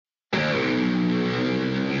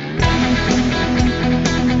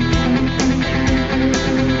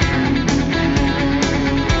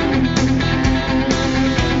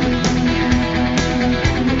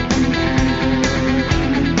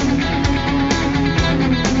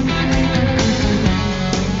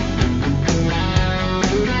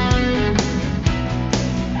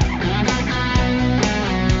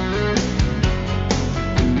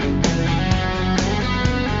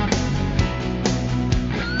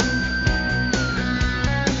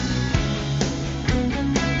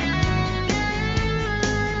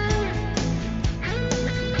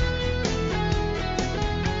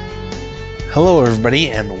Hello,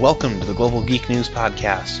 everybody, and welcome to the Global Geek News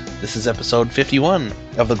Podcast. This is episode 51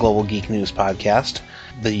 of the Global Geek News Podcast,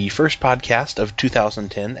 the first podcast of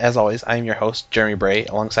 2010. As always, I am your host, Jeremy Bray,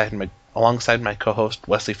 alongside my co-host,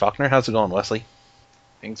 Wesley Faulkner. How's it going, Wesley?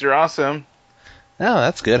 Things are awesome. Oh,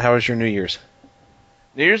 that's good. How was your New Year's?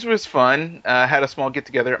 New Year's was fun. Had a small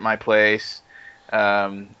get-together at my place.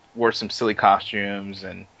 Wore some silly costumes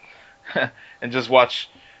and and just watched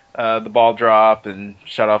the ball drop and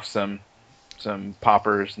shut off some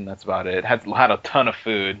poppers, and that's about it. Had a ton of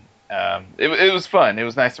food. It was fun. It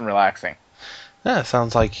was nice and relaxing. Yeah,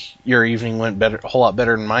 sounds like your evening went a whole lot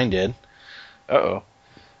better than mine did. Uh-oh.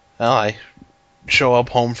 Well, I show up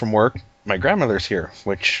home from work. My grandmother's here,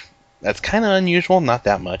 which that's kind of unusual, not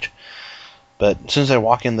that much. But as soon as I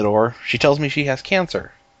walk in the door, she tells me she has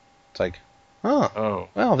cancer. It's like, oh,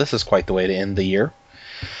 well, this is quite the way to end the year.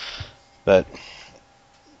 But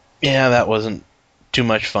yeah, that wasn't too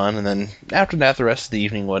much fun. And then after that, the rest of the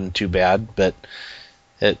evening wasn't too bad. But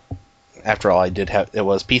after all, it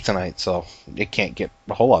was pizza night, so it can't get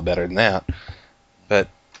a whole lot better than that. But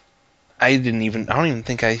I don't even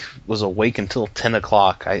think I was awake until 10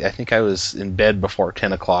 o'clock. I think I was in bed before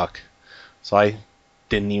 10 o'clock. So I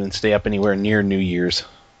didn't even stay up anywhere near New Year's.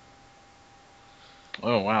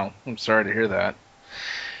 Oh, wow. I'm sorry to hear that.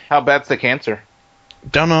 How bad's the cancer?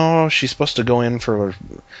 Don't know. She's supposed to go in for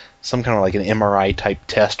some kind of like an MRI type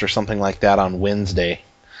test or something like that on Wednesday.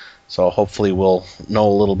 So hopefully we'll know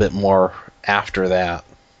a little bit more after that.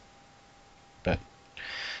 But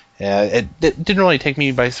yeah, it didn't really take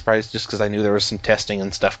me by surprise just because I knew there was some testing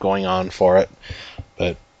and stuff going on for it.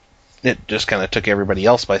 But it just kind of took everybody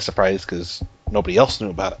else by surprise because nobody else knew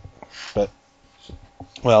about it. But,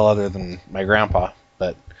 well, other than my grandpa.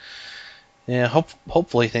 But yeah,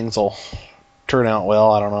 hopefully things will turn out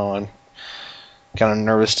well. I don't know. I'm kind of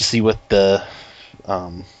nervous to see what the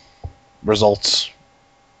results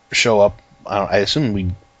show up. I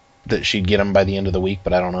assume that she'd get them by the end of the week,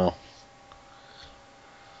 but I don't know.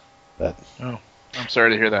 But I'm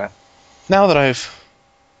sorry to hear that. Now that I've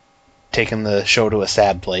taken the show to a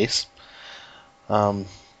sad place, a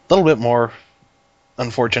little bit more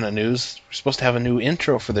unfortunate news. We're supposed to have a new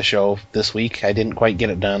intro for the show this week. I didn't quite get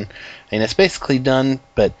it done. And it's basically done,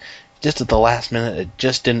 but just at the last minute, it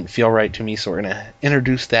just didn't feel right to me, so we're going to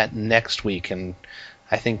introduce that next week, and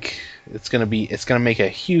I think it's going to make a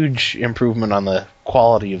huge improvement on the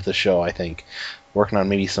quality of the show, I think. Working on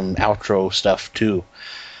maybe some outro stuff, too.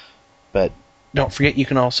 But don't forget, you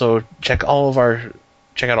can also check out all of our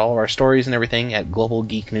stories and everything at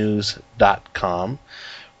globalgeeknews.com,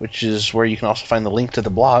 which is where you can also find the link to the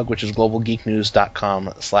blog, which is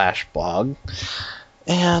globalgeeknews.com/blog.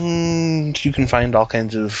 And you can find all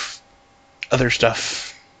kinds of other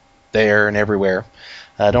stuff there and everywhere.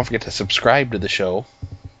 Don't forget to subscribe to the show.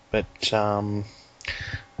 But that's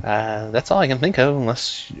all I can think of,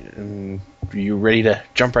 unless you're ready to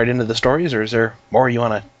jump right into the stories, or is there more you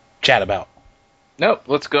want to chat about? Nope,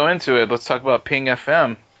 let's go into it. Let's talk about Ping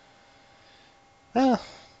FM.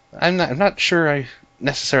 I'm not sure I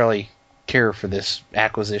necessarily care for this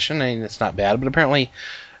acquisition. I mean, it's not bad, but apparently,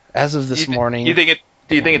 as of this morning... Do you think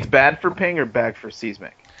it's bad for Ping or bad for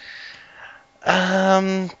Seesmic?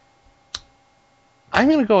 I'm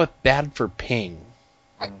going to go with bad for Ping.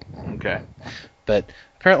 Okay. But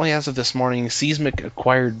apparently, as of this morning, Seesmic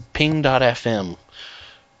acquired Ping.fm.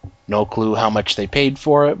 No clue how much they paid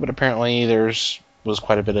for it, but apparently was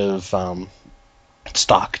quite a bit of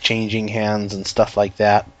stock changing hands and stuff like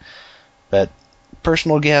that. But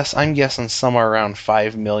personal guess, I'm guessing somewhere around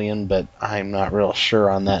 $5 million, but I'm not real sure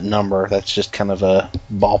on that number. That's just kind of a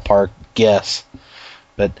ballpark guess.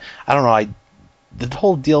 But I don't know. The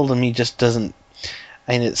whole deal to me just doesn't.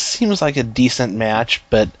 I mean, it seems like a decent match,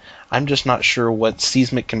 but I'm just not sure what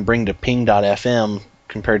Seesmic can bring to Ping.fm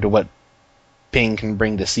compared to what Ping can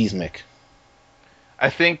bring to Seesmic. I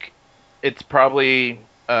think it's probably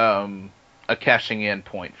a cashing in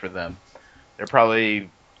point for them. They're probably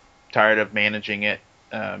tired of managing it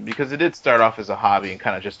because it did start off as a hobby and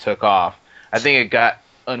kind of just took off. I think it got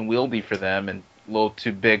unwieldy for them and a little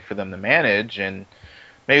too big for them to manage, and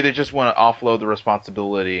maybe they just want to offload the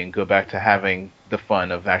responsibility and go back to having the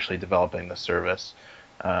fun of actually developing the service.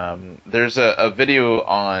 There's a video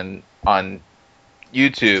on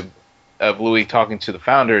YouTube of Louis talking to the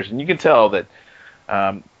founders, and you can tell that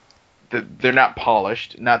they're not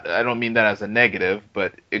polished. I don't mean that as a negative,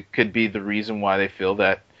 but it could be the reason why they feel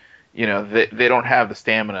that they don't have the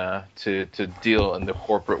stamina to deal in the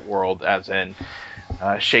corporate world, as in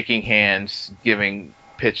shaking hands, giving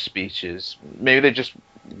pitch speeches. Maybe they're just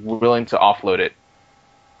willing to offload it.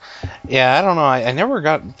 Yeah, I don't know. I never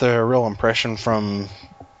got the real impression from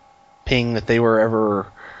Ping that they were ever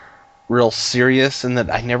real serious, and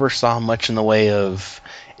that I never saw much in the way of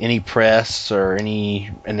any press or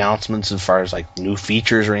any announcements as far as like new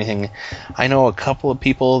features or anything. I know a couple of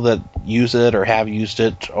people that use it or have used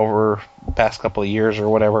it over the past couple of years or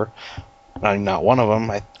whatever. I'm not one of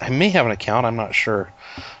them. I may have an account, I'm not sure,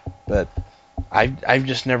 but I've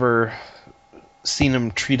just never seen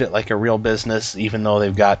them treat it like a real business, even though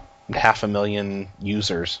they've got 500,000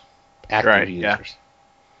 users, active users.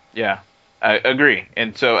 Yeah, I agree.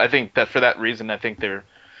 And so I think that for that reason, I think they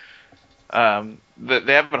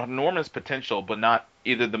have an enormous potential, but not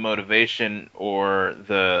either the motivation or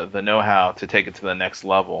the know-how to take it to the next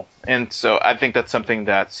level. And so I think that's something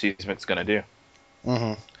that Seismic's going to do.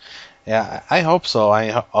 Mm-hmm. Yeah, I hope so. I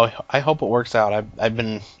hope it works out.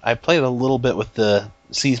 I played a little bit with the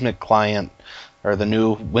Seismic client, or the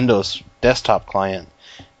new Windows desktop client,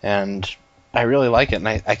 and I really like it, and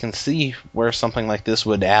I can see where something like this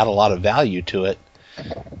would add a lot of value to it.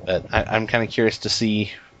 But I'm kind of curious to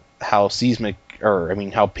see how how Ping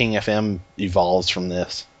FM evolves from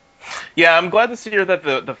this. Yeah, I'm glad to see that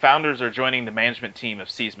the founders are joining the management team of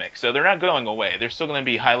Seismic. So they're not going away. They're still going to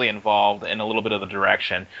be highly involved in a little bit of the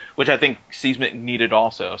direction, which I think Seismic needed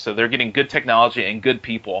also. So they're getting good technology and good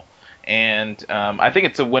people. And I think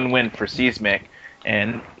it's a win-win for Seismic.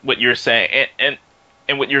 And what you're saying, and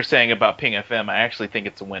what you're saying about Ping FM, I actually think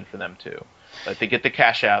it's a win for them too. Like, they get the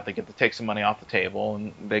cash out, they get to take some money off the table,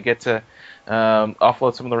 and they get to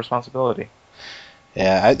offload some of the responsibility.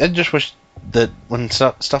 Yeah, I just wish that when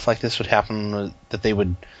stuff like this would happen, that they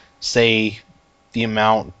would say the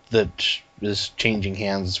amount that is changing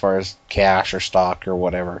hands as far as cash or stock or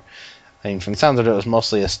whatever. I mean, from the sounds of it was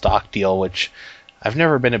mostly a stock deal, which I've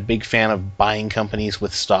never been a big fan of buying companies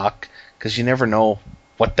with stock, because you never know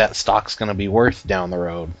what that stock's going to be worth down the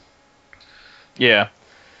road. Yeah.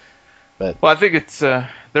 Well, I think it's they're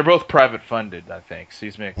both private funded. I think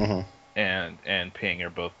Seismic and Ping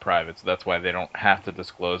are both private, so that's why they don't have to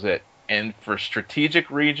disclose it. And for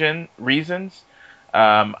strategic reasons,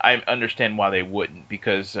 I understand why they wouldn't,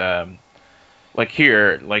 because like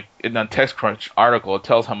here, like in the TechCrunch article, it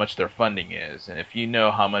tells how much their funding is, and if you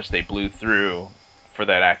know how much they blew through for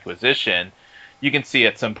that acquisition, you can see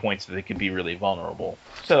at some points that they could be really vulnerable.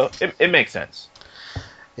 So it makes sense.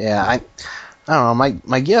 Yeah, I don't know.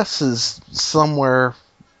 My guess is somewhere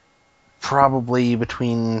probably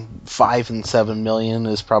between 5 and 7 million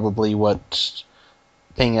is probably what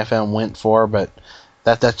Ping FM went for, but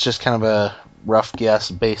that's just kind of a rough guess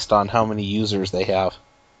based on how many users they have.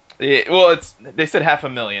 Yeah, well, they said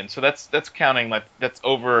 500,000, so that's counting like that's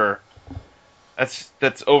over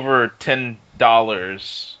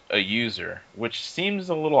 $10 a user, which seems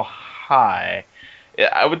a little high.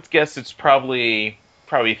 I would guess it's probably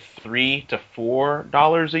 $3 to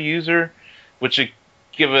 $4 a user, which would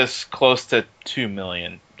give us close to $2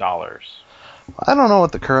 million. I don't know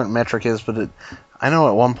what the current metric is, but I know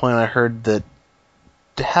at one point I heard that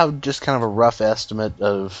to have just kind of a rough estimate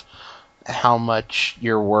of how much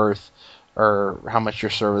you're worth or how much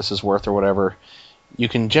your service is worth or whatever, you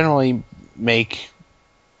can generally make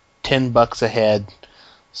 $10 a head.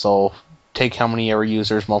 So take how many ever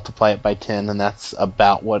users, multiply it by 10, and that's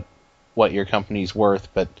about what your company's worth.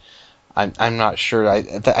 But I'm not sure.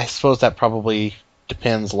 I suppose that probably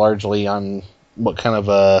depends largely on what kind of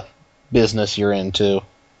a business you're into.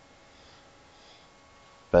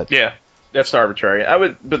 But yeah, that's arbitrary.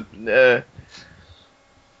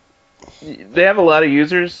 They have a lot of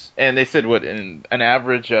users, and they said an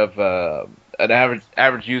average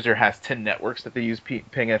user has 10 networks that they use Ping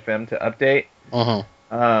FM to update.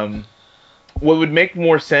 What would make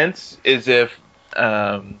more sense is if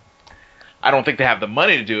I don't think they have the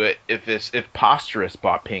money to do it. If Posterous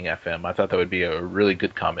bought Ping FM, I thought that would be a really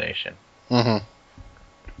good combination.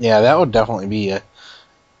 Yeah, that would definitely be a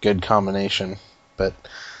good combination. But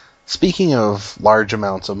speaking of large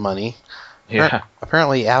amounts of money,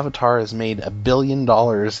 apparently Avatar has made $1 billion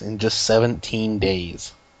in just 17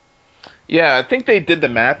 days. Yeah, I think they did the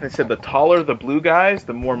math. They said the taller the blue guys,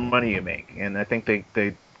 the more money you make, and I think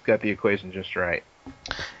they got the equation just right.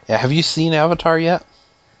 Yeah, have you seen Avatar yet?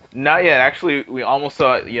 Not yet. Actually, we almost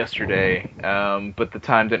saw it yesterday, but the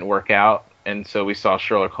time didn't work out, and so we saw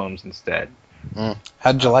Sherlock Holmes instead.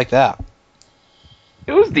 How did you like that?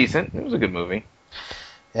 It was decent. It was a good movie.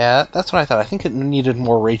 Yeah, that's what I thought. I think it needed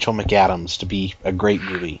more Rachel McAdams to be a great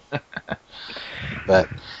movie. But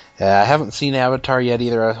I haven't seen Avatar yet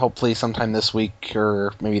either. Hopefully sometime this week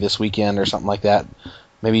or maybe this weekend or something like that.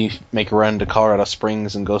 Maybe make a run to Colorado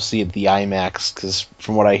Springs and go see it at the IMAX, because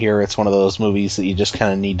from what I hear, it's one of those movies that you just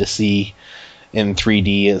kind of need to see in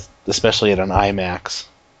 3D, especially at an IMAX.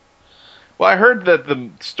 Well, I heard that the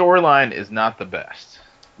storyline is not the best,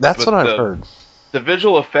 That's but what I've heard. the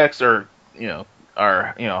visual effects are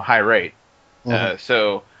high rate. Hmm.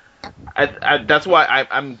 So that's why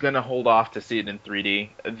I'm gonna hold off to see it in 3D.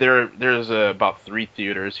 There's about 3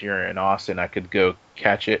 theaters here in Austin. I could go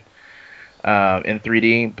catch it in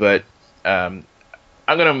 3D, but um,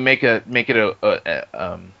 I'm gonna make it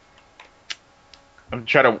I'm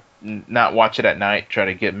try to not watch it at night. Try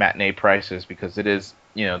to get matinee prices because it is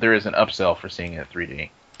there is an upsell for seeing it in 3D.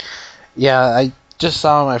 Yeah, I just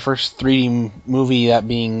saw my first 3D movie, that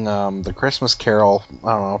being the Christmas Carol.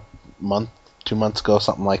 I don't know, month, 2 months ago,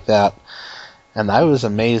 something like that. And I was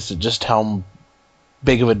amazed at just how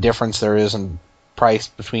big of a difference there is in price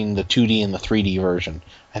between the 2D and the 3D version.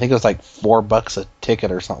 I think it was like $4 a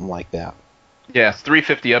ticket or something like that. Yeah, it's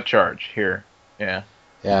 350 upcharge here. Yeah.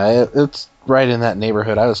 Yeah, it's right in that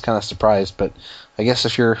neighborhood. I was kind of surprised, but I guess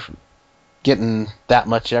if you're getting that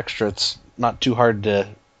much extra, it's not too hard to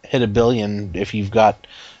hit $1 billion if you've got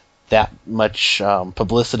that much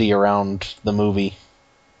publicity around the movie.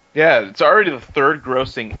 Yeah, it's already the third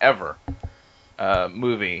grossing ever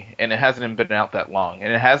movie, and it hasn't even been out that long.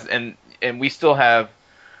 And it has, and we still have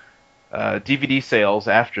DVD sales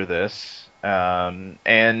after this.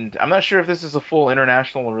 And I'm not sure if this is a full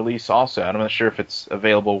international release. Also, I'm not sure if it's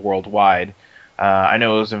available worldwide. I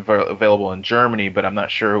know it was available in Germany, but I'm not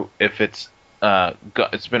sure if it's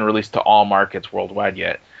been released to all markets worldwide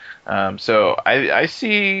yet. So I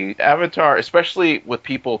see Avatar, especially with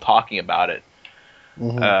people talking about it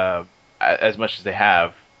Hmm. as much as they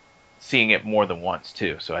have, seeing it more than once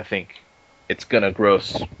too. So I think it's gonna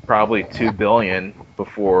gross probably 2 billion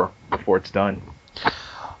before it's done.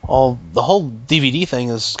 Well, the whole DVD thing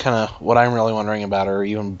is kind of what I'm really wondering about, or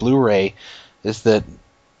even Blu-ray, is that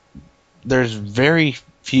there's very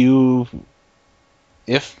few,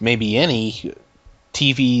 if maybe any,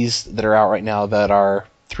 TVs that are out right now that are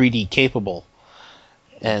 3D capable,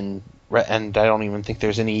 and I don't even think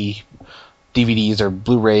there's any DVDs or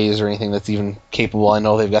Blu-rays or anything that's even capable. I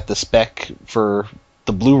know they've got the spec for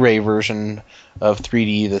the Blu-ray version of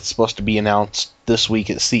 3D that's supposed to be announced this week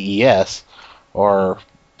at CES or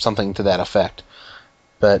something to that effect.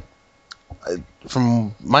 But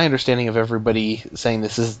from my understanding of everybody saying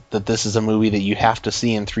this is a movie that you have to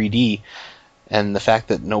see in 3D, and the fact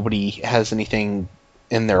that nobody has anything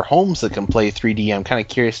in their homes that can play 3D, I'm kind of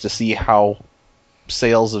curious to see how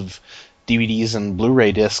sales of DVDs and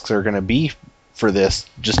Blu-ray discs are going to be for this,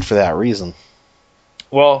 just for that reason.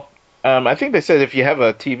 Well, I think they said if you have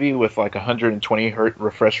a TV with like 120 hertz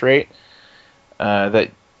refresh rate, that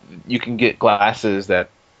you can get glasses that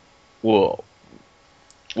will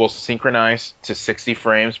synchronize to 60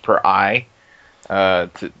 frames per eye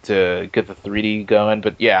to get the 3D going.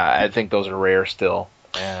 But yeah, I think those are rare still.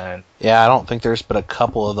 And Yeah, I don't think there's but a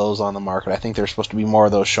couple of those on the market. I think there's supposed to be more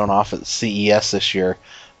of those shown off at CES this year,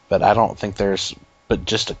 but I don't think there's but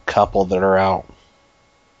just a couple that are out.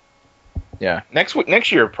 yeah,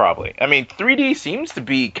 next year probably. I mean, 3D seems to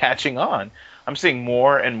be catching on. I'm seeing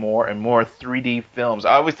more and more and more 3D films.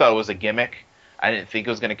 I always thought it was a gimmick. I didn't think it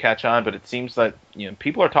was going to catch on, but it seems that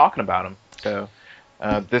people are talking about them. So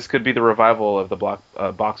this could be the revival of the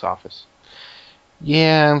box office.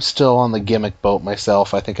 Yeah, I'm still on the gimmick boat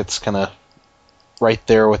myself. I think it's kind of right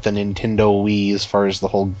there with the Nintendo Wii as far as the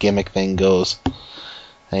whole gimmick thing goes.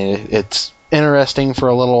 I mean, it's interesting for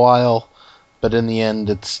a little while, but in the end,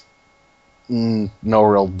 it's no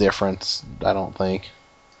real difference, I don't think.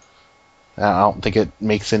 I don't think it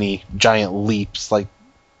makes any giant leaps like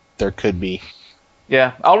there could be.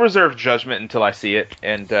 Yeah, I'll reserve judgment until I see it,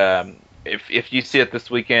 and if you see it this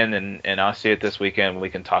weekend and I'll see it this weekend, we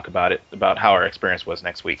can talk about it about how our experience was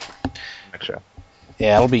next week, next show.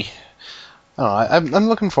 Yeah, it'll be. I don't know. I'm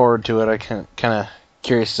looking forward to it. I kind of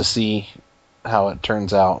curious to see how it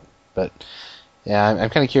turns out. But yeah, I'm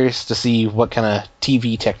kind of curious to see what kind of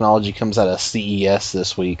TV technology comes out of CES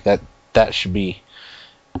this week. That should be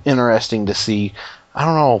interesting to see. I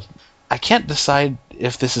don't know. I can't decide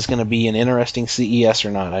if this is going to be an interesting CES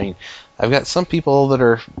or not. I mean, I've got some people that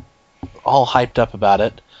are all hyped up about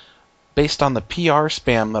it. Based on the PR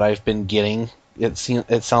spam that I've been getting, it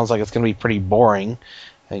sounds like it's going to be pretty boring.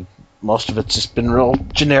 Like, most of it's just been real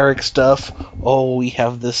generic stuff. Oh, we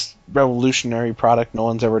have this revolutionary product, no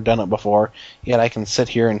one's ever done it before. Yet I can sit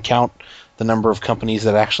here and count the number of companies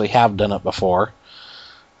that actually have done it before.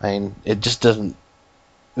 I mean, it just doesn't.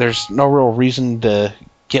 There's no real reason to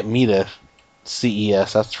get me to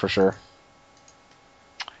CES, that's for sure.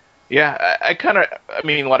 Yeah, I kind of. I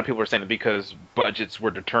mean, a lot of people are saying that because budgets were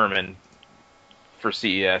determined for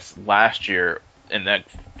CES last year, and that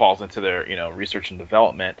falls into their research and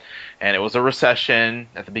development. And it was a recession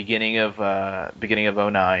at the beginning of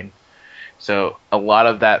 '09. So a lot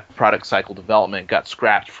of that product cycle development got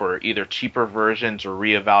scrapped for either cheaper versions or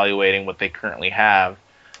reevaluating what they currently have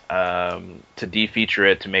to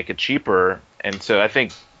defeature it to make it cheaper. And so I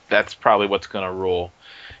think that's probably what's going to rule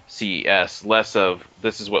CES. Less of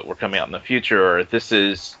this is what we're coming out in the future, or this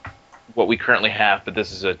is what we currently have, but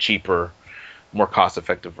this is a cheaper, more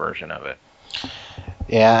cost-effective version of it.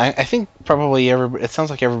 Yeah, I think probably it sounds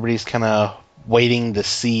like everybody's kind of waiting to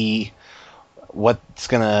see what's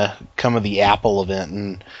going to come of the Apple event,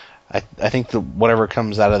 and I think that whatever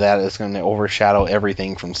comes out of that is going to overshadow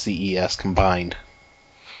everything from CES combined.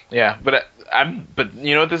 Yeah, but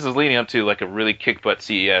you know what this is leading up to, like a really kick butt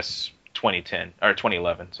CES 2010 or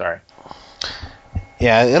 2011. Sorry.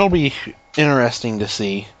 Yeah, it'll be interesting to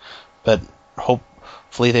see, but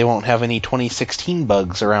hopefully they won't have any 2016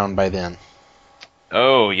 bugs around by then.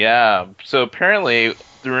 Oh yeah. So apparently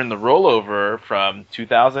during the rollover from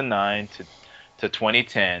 2009 to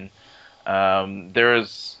 2010,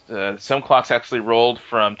 there's some clocks actually rolled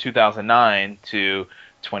from 2009 to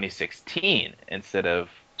 2016 instead of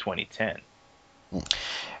 2010.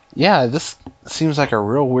 Yeah, this seems like a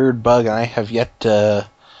real weird bug, and I have yet to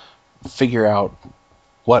figure out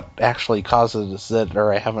what actually causes it,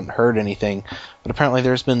 or I haven't heard anything. But apparently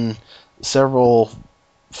there's been several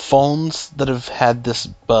phones that have had this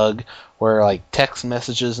bug where like text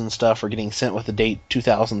messages and stuff are getting sent with the date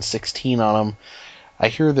 2016 on them. I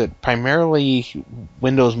hear that primarily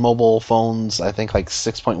Windows mobile phones, I think like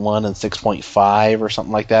 6.1 and 6.5 or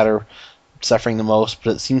something like that, are suffering the most,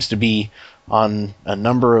 but it seems to be on a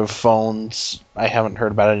number of phones. I haven't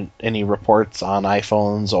heard about any reports on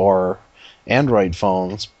iPhones or Android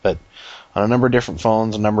phones, but on a number of different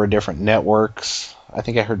phones, a number of different networks. I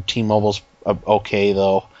think I heard T-Mobile's okay,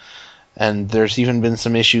 though. And there's even been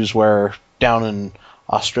some issues where down in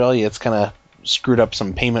Australia it's kind of screwed up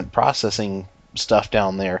some payment processing stuff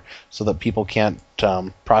down there so that people can't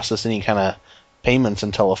process any kind of payments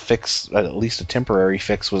until a fix, at least a temporary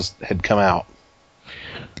fix, had come out.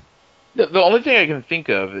 The only thing I can think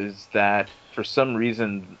of is that for some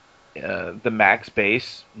reason the max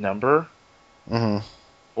base number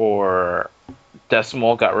or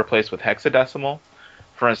decimal got replaced with hexadecimal.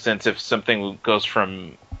 For instance, if something goes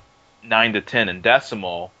from 9 to 10 in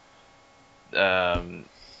decimal,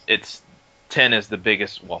 it's 10 is the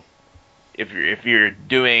biggest. Well, if you're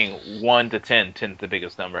doing 1 to 10, 10 is the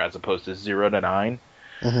biggest number as opposed to 0 to 9.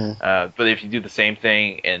 But if you do the same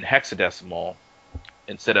thing in hexadecimal,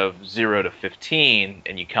 instead of 0 to 15,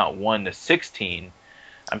 and you count 1 to 16,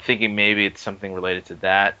 I'm thinking maybe it's something related to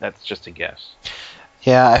that. That's just a guess.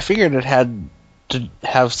 Yeah, I figured it had to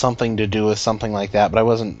have something to do with something like that, but I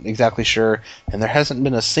wasn't exactly sure. And there hasn't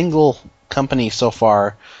been a single company so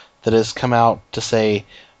far that has come out to say,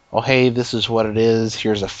 oh, hey, this is what it is,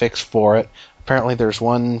 here's a fix for it. Apparently there's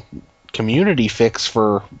one community fix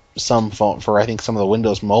for some phone, for I think some of the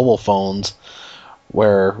Windows mobile phones,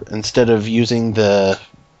 where instead of using the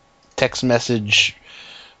text message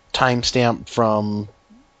timestamp from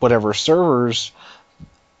whatever servers,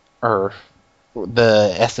 or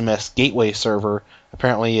the SMS gateway server,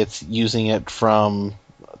 apparently it's using it from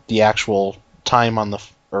the actual time on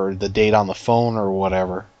or the date on the phone or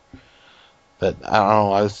whatever. But I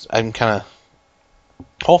don't know,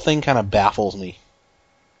 whole thing kind of baffles me.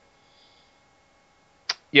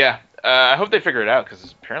 Yeah, I hope they figure it out, because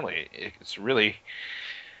apparently it's really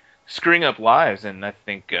screwing up lives, and I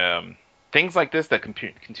think things like this that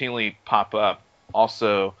continually pop up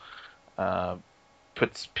also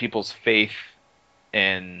puts people's faith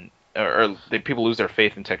in, or people lose their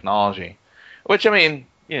faith in technology. Which, I mean,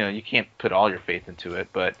 you can't put all your faith into it,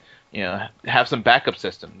 but have some backup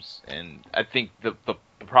systems. And I think the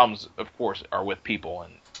problems, of course, are with people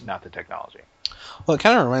and not the technology. Well, it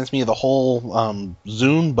kind of reminds me of the whole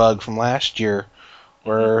Zune bug from last year,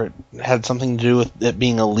 where it had something to do with it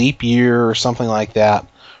being a leap year or something like that,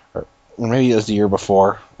 or maybe it was the year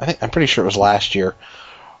before. I'm pretty sure it was last year,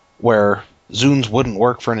 where Zunes wouldn't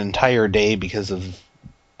work for an entire day because of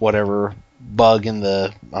whatever bug in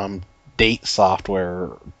the date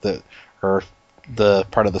software or the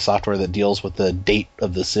part of the software that deals with the date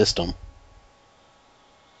of the system.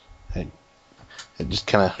 It just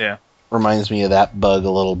kind of reminds me of that bug a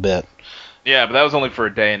little bit. Yeah, but that was only for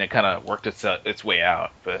a day, and it kind of worked its way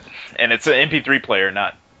out. And it's an MP3 player,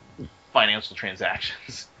 not financial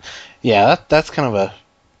transactions. Yeah, that's kind of a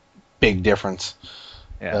big difference.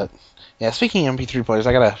 Yeah. But, yeah, speaking of MP3 players,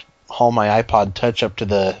 I gotta haul my iPod Touch up to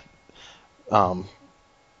the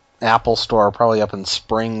Apple Store, probably up in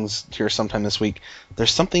Springs here sometime this week.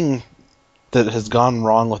 There's something that has gone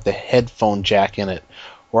wrong with the headphone jack in it,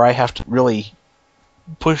 where I have to really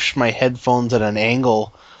push my headphones at an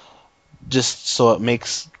angle just so it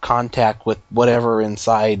makes contact with whatever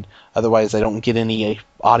inside. Otherwise, I don't get any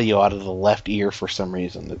audio out of the left ear for some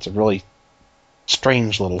reason. It's a really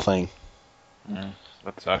strange little thing.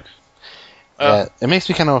 That sucks. Yeah, it makes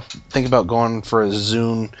me kind of think about going for a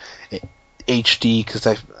Zune HD, because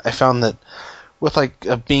I found that with like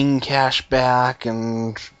a Bing cashback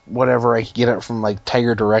and whatever, I could get it from like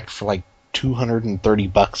Tiger Direct for like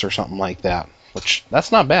 $230 or something like that, which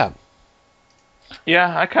that's not bad.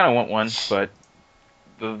 Yeah, I kind of want one, but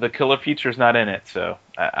the killer feature's not in it, so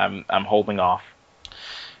I'm holding off.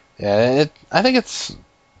 Yeah, I think it's,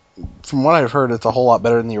 from what I've heard, it's a whole lot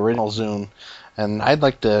better than the original Zune, and I'd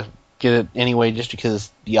like to get it anyway, just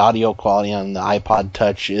because the audio quality on the iPod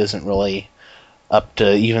Touch isn't really up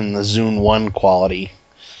to even the Zune 1 quality,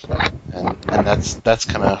 and that's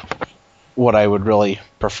kind of what I would really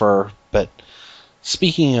prefer. But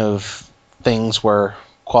speaking of things where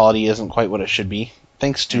quality isn't quite what it should be,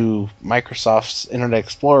 thanks to Microsoft's Internet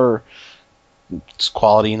Explorer's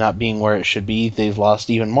quality not being where it should be, they've lost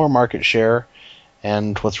even more market share,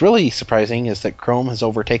 and what's really surprising is that Chrome has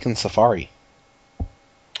overtaken Safari.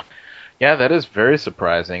 Yeah, that is very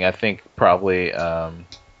surprising. I think probably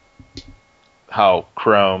how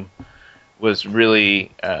Chrome was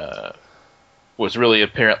really apparent.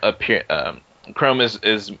 Chrome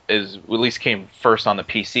is at least came first on the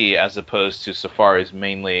PC, as opposed to Safari's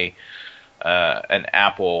mainly an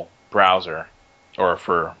Apple browser, or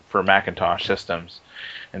for Macintosh systems.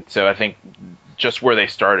 And so I think just where they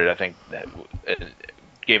started, I think that it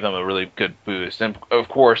gave them a really good boost. And of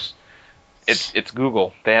course, it's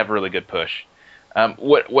Google. They have a really good push.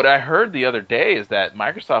 What I heard the other day is that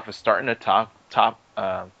Microsoft is starting to talk up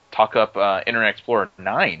Internet Explorer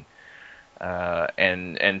 9,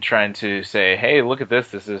 and trying to say, hey, look at this.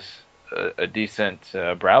 This is a decent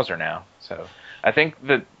browser now. So I think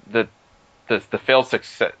that the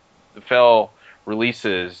failed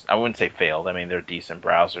releases, I wouldn't say failed. I mean, they're decent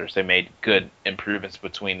browsers. They made good improvements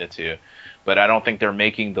between the two, but I don't think they're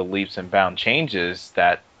making the leaps and bound changes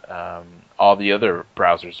that all the other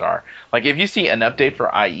browsers are. Like, if you see an update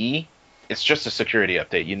for IE, it's just a security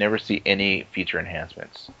update. You never see any feature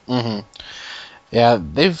enhancements. Mm-hmm. Yeah,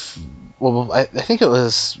 I think it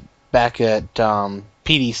was back at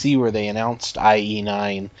PDC where they announced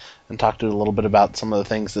IE9 and talked a little bit about some of the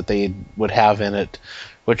things that they would have in it,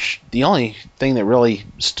 which the only thing that really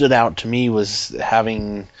stood out to me was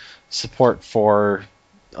having support for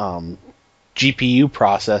GPU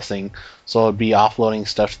processing, so it would be offloading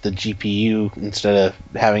stuff to the GPU instead of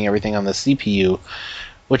having everything on the CPU,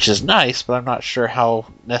 which is nice, but I'm not sure how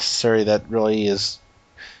necessary that really is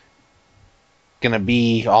going to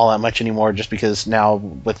be all that much anymore, just because now,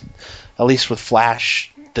 at least with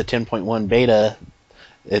Flash, the 10.1 beta,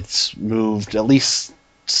 it's moved at least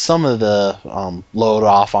some of the load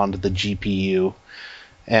off onto the GPU,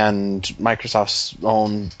 and Microsoft's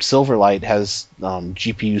own Silverlight has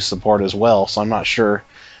GPU support as well, so I'm not sure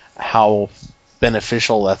how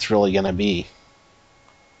beneficial that's really going to be.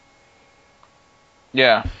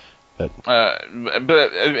 Yeah, but I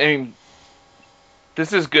mean,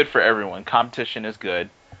 this is good for everyone. Competition is good.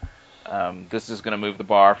 This is going to move the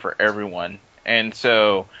bar for everyone, and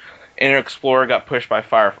so Internet Explorer got pushed by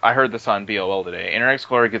Firefox. I heard this on BOL today. Internet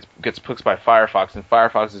Explorer gets pushed by Firefox, and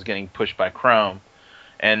Firefox is getting pushed by Chrome.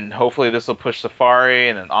 And hopefully this will push Safari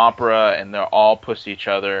and then Opera, and they'll all push each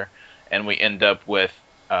other, and we end up with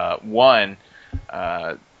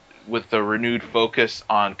with the renewed focus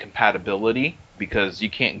on compatibility, because you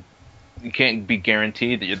can't be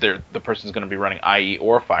guaranteed that the person's going to be running IE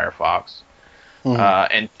or Firefox.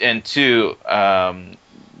 Mm-hmm. And two,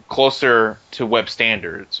 closer to web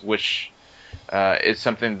standards, which is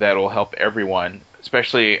something that will help everyone,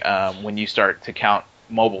 especially when you start to count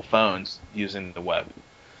mobile phones using the web.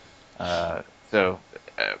 So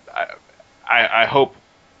I hope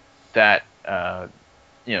that a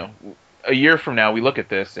year from now we look at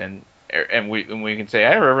this and we can say,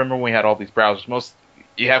 I remember when we had all these browsers.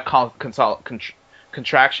 You have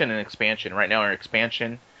contraction and expansion. Right now we're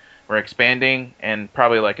expanding, and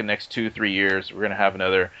probably like in the next 2-3 years we're going to have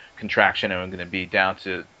another contraction, and we're going to be down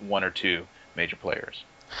to one or two major players.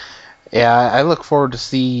 Yeah, I look forward to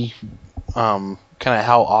see kind of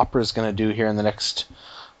how Opera is going to do here in the next,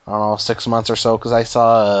 6 months or so, because I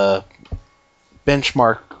saw a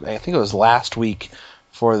benchmark, I think it was last week,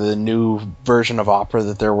 for the new version of Opera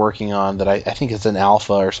that they're working on, that I think it's an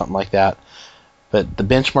alpha or something like that. But the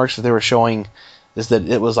benchmarks that they were showing is that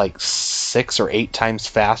it was like 6 or 8 times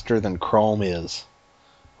faster than Chrome is,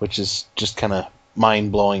 which is just kind of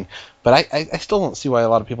mind blowing. But I still don't see why a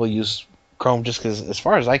lot of people use Chrome, just because, as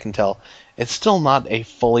far as I can tell, it's still not a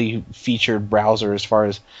fully featured browser. As far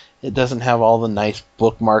as it doesn't have all the nice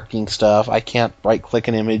bookmarking stuff. I can't right click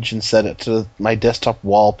an image and set it to my desktop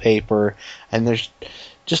wallpaper, and there's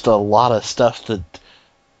just a lot of stuff that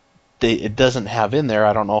it doesn't have in there.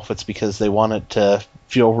 I don't know if it's because they want it to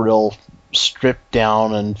feel real stripped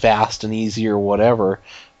down and fast and easy or whatever.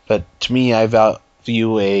 But to me, I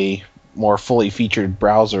view a more fully featured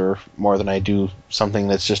browser more than I do something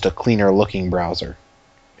that's just a cleaner looking browser.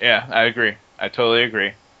 Yeah, I agree. I totally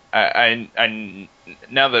agree. I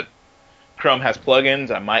now that Chrome has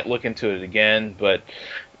plugins, I might look into it again, but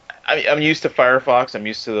I'm used to Firefox. I'm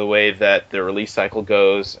used to the way that the release cycle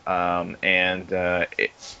goes, and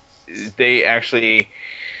they actually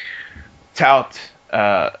tout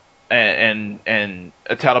and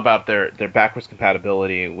tout about their backwards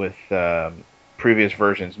compatibility with previous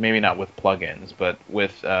versions. Maybe not with plugins, but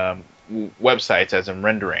with websites, as in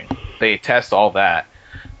rendering. They test all that,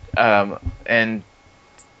 and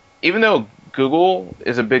even though Google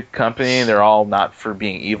is a big company, they're all not for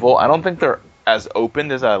being evil. I don't think they're as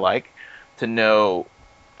open as I like to know,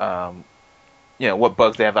 what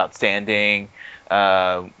bugs they have outstanding,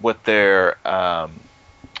 what their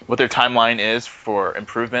timeline is for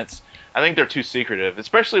improvements. I think they're too secretive,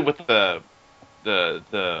 especially with the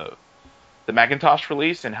Macintosh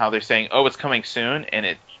release and how they're saying, "Oh, it's coming soon," and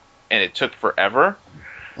it took forever.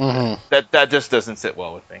 Mm-hmm. That just doesn't sit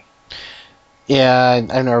well with me. Yeah,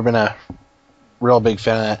 I've never been a real big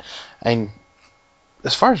fan of that. And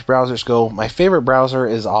as far as browsers go, my favorite browser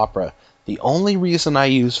is Opera. The only reason I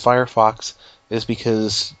use Firefox is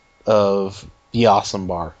because of the Awesome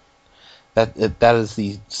Bar. That is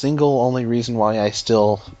the single only reason why I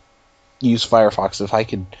still use Firefox. If I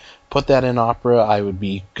could put that in Opera, I would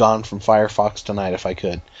be gone from Firefox tonight if I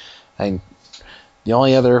could. And the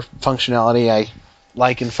only other functionality I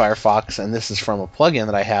like in Firefox, and this is from a plugin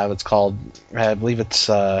that I have, it's called, I believe it's,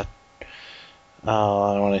 I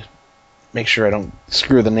want to make sure I don't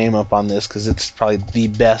screw the name up on this because it's probably the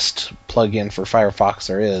best plugin for Firefox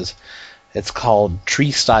there is. It's called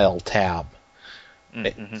Tree Style Tab.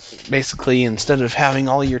 Mm-hmm. Basically, instead of having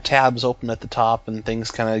all your tabs open at the top and things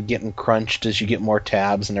kind of getting crunched as you get more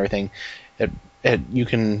tabs and everything, you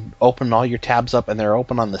can open all your tabs up and they're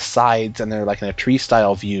open on the sides and they're like in a tree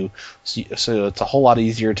style view, so it's a whole lot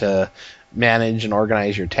easier to manage and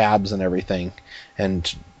organize your tabs and everything.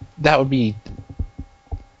 And that would be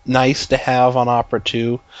nice to have on Opera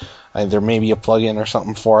too. There may be a plugin or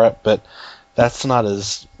something for it, but that's not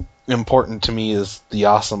as important to me as the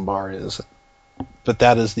Awesome Bar is. But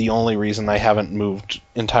that is the only reason I haven't moved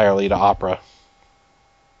entirely to Opera.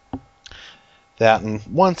 That, and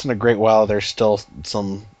once in a great while, there's still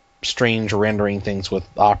some strange rendering things with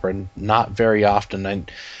Opera. Not very often.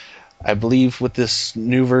 I believe with this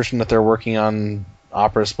new version that they're working on,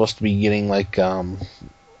 Opera is supposed to be getting like now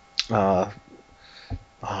I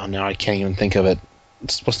can't even think of it.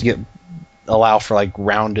 It's supposed to allow for like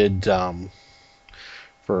rounded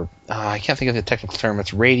I can't think of the technical term.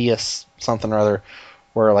 It's radius something or other,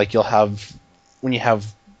 where like you'll have, when you have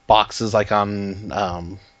boxes like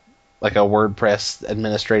on like a WordPress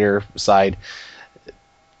administrator side.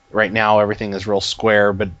 Right now everything is real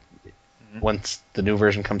square, but once the new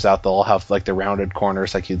version comes out, they'll have like the rounded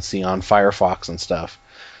corners like you'd see on Firefox and stuff.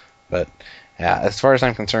 But yeah, as far as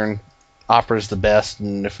I'm concerned, Opera's the best,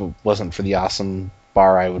 and if it wasn't for the Awesome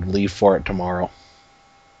Bar, I would leave for it tomorrow.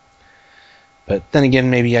 But then again,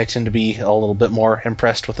 maybe I tend to be a little bit more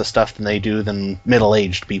impressed with the stuff than they do than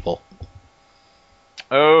middle-aged people.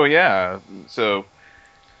 Oh yeah. So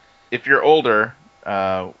if you're older,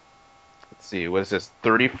 let's see, what is this?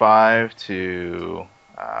 35 to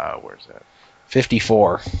where's that?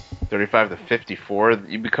 54. 35 to 54.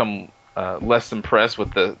 You become less impressed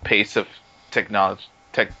with the pace of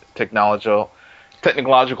technological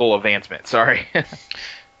advancement. Sorry.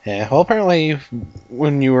 Yeah, well, apparently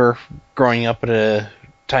when you were growing up at a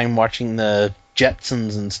time watching the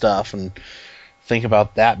Jetsons and stuff and think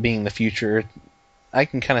about that being the future, I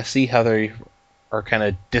can kind of see how they are kind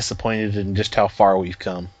of disappointed in just how far we've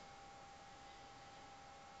come.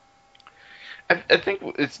 I think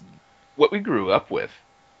it's what we grew up with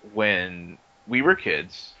when we were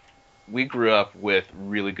kids. We grew up with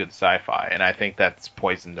really good sci-fi, and I think that's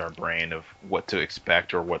poisoned our brain of what to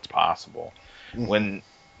expect or what's possible. Mm-hmm.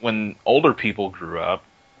 When older people grew up,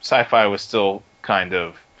 sci-fi was still kind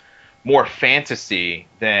of more fantasy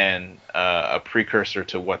than a precursor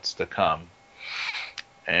to what's to come.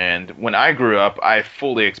 And when I grew up, I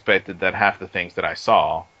fully expected that half the things that I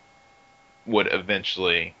saw would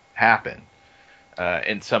eventually happen.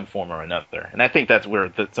 in some form or another. And I think that's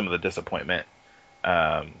where some of the disappointment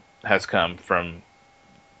has come from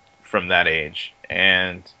that age.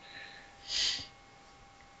 And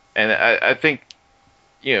I think,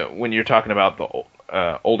 when you're talking about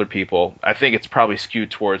the older people, I think it's probably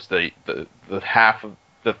skewed towards the half of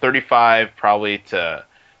the 35 probably to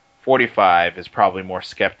 45 is probably more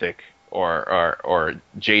skeptic or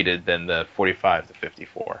jaded than the 45 to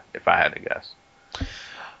 54, if I had to guess.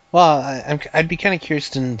 Well, I'd be kind of curious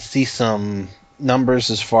to see some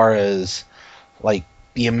numbers as far as like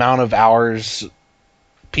the amount of hours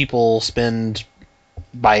people spend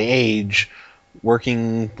by age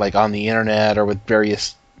working like on the internet or with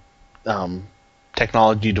various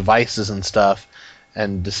technology devices and stuff,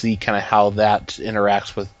 and to see kind of how that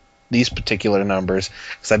interacts with these particular numbers.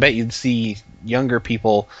 Because I bet you'd see younger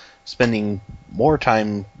people spending more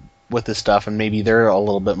time with this stuff, and maybe they're a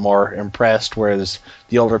little bit more impressed, whereas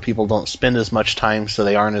the older people don't spend as much time, so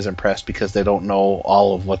they aren't as impressed because they don't know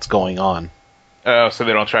all of what's going on. Oh, so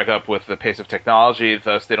they don't track up with the pace of technology,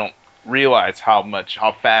 thus they don't realize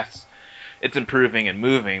how fast it's improving and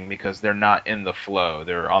moving because they're not in the flow.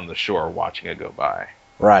 They're on the shore watching it go by.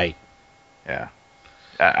 Right. Yeah.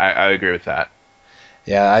 I agree with that.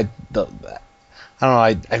 Yeah, I don't know.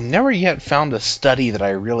 I've never yet found a study that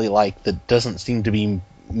I really like that doesn't seem to be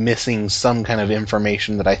missing some kind of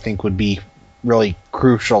information that I think would be really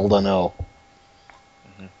crucial to know.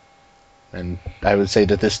 Mm-hmm. And I would say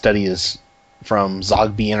that this study is from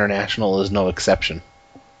Zogby International is no exception.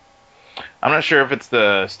 I'm not sure if it's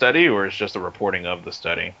the study or it's just a reporting of the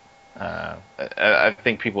study. I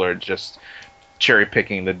think people are just cherry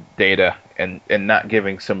picking the data and not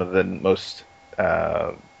giving some of the most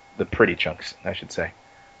the pretty chunks, I should say.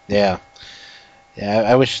 Yeah.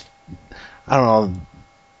 I wish, I don't know,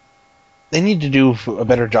 they need to do a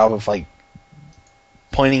better job of like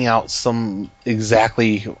pointing out some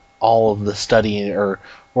exactly all of the study or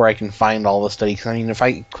where I can find all the study. Because I mean, if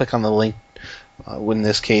I click on the link, in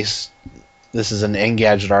this case, this is an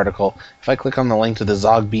Engadget article. If I click on the link to the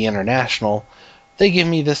Zogby International, they give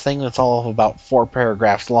me this thing that's all of about 4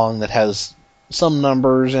 paragraphs long that has some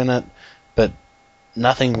numbers in it, but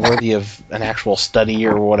nothing worthy of an actual study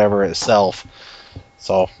or whatever itself.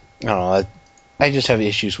 So, I don't know. I just have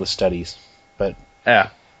issues with studies. But yeah.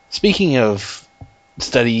 Speaking of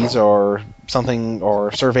studies or something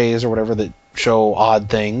or surveys or whatever that show odd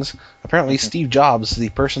things, apparently Steve Jobs is the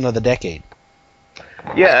person of the decade.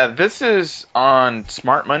 Yeah, this is on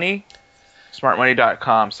Smart Money,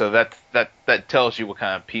 smartmoney.com. So that tells you what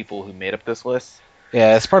kind of people who made up this list.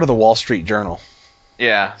 Yeah, it's part of the Wall Street Journal.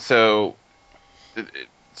 Yeah, so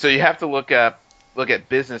you have to look at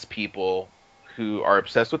business people who are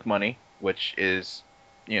obsessed with money, which is,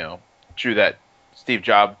 true that Steve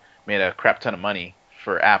Jobs made a crap ton of money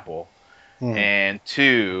for Apple. And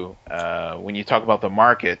 2, when you talk about the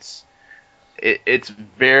markets, it's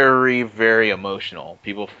very, very emotional.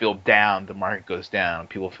 People feel down, the market goes down.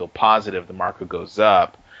 People feel positive, the market goes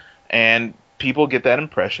up. And people get that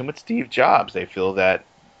impression with Steve Jobs. They feel that,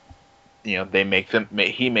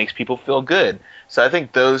 he makes people feel good. So I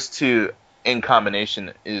think those two in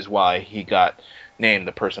combination is why he got named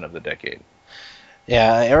the person of the decade.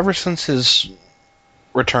 Yeah, ever since his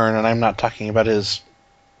return, and I'm not talking about his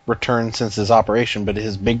return since his operation, but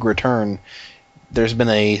his big return, there's been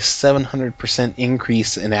a 700%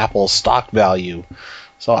 increase in Apple's stock value.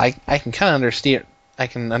 So I can kind of understand. I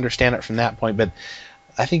can understand it from that point, but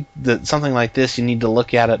I think that something like this, you need to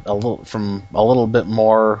look at it from a little bit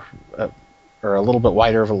more, or a little bit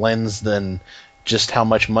wider of a lens than just how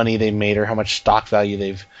much money they made or how much stock value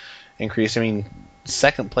they've increased. I mean,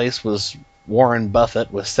 second place was Warren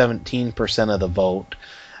Buffett with 17% of the vote,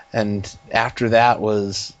 and after that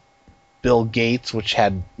was Bill Gates, which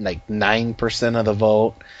had like 9% of the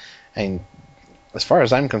vote. And as far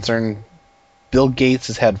as I'm concerned, Bill Gates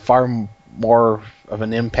has had far more of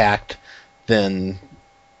an impact than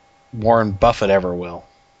Warren Buffett ever will.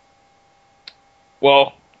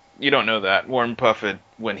 Well, you don't know that. Warren Buffett,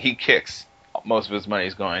 when he kicks, most of his money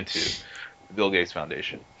is going to the Bill Gates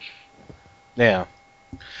Foundation. Yeah.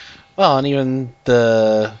 Well, and even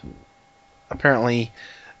apparently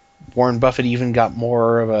Warren Buffett even got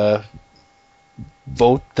more of a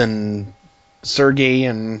vote than Sergey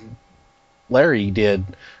and Larry did,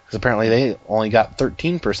 because apparently they only got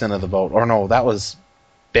 13% of the vote. Or no, that was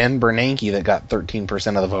Ben Bernanke that got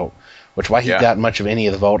 13% of the vote, which why he got much of any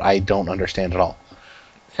of the vote, I don't understand at all.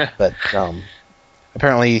 But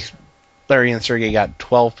apparently Larry and Sergey got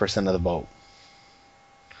 12% of the vote.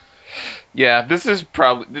 Yeah, this is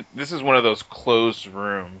one of those closed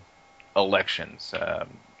room elections.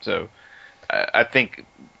 So I think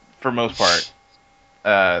for most part,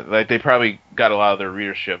 Like they probably got a lot of their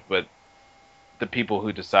readership, but the people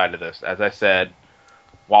who decided this, as I said,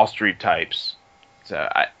 Wall Street types. So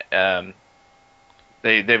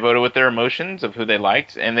they voted with their emotions of who they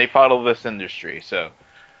liked, and they follow this industry. So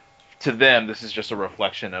to them, this is just a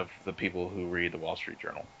reflection of the people who read the Wall Street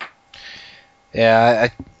Journal. Yeah,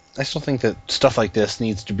 I still think that stuff like this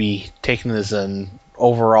needs to be taken as an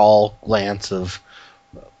overall glance of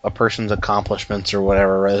a person's accomplishments or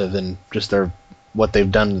whatever, rather than just what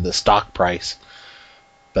they've done to the stock price.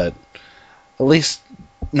 But at least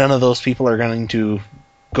none of those people are going to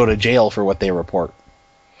go to jail for what they report.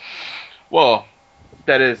 Well,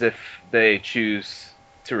 that is if they choose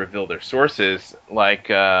to reveal their sources, like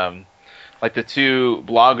the two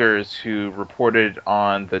bloggers who reported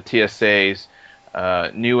on the TSA's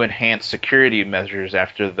new enhanced security measures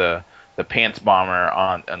after the pants bomber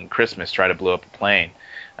on Christmas tried to blow up a plane.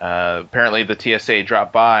 Apparently, the TSA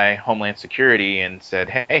dropped by Homeland Security and said,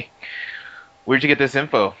 "Hey, where'd you get this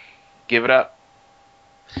info? Give it up."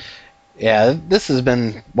 Yeah, this has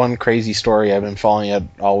been one crazy story I've been following it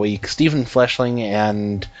all week. Stephen Frischling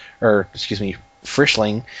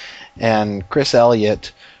and Chris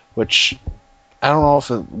Elliott, which I don't know if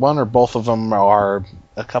one or both of them are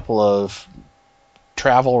a couple of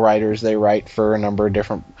travel writers. They write for a number of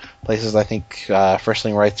different places. I think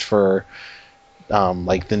Frischling writes for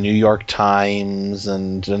like the New York Times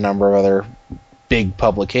and a number of other big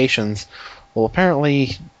publications. Well,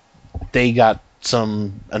 apparently they got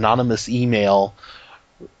some anonymous email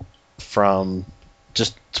from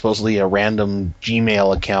just supposedly a random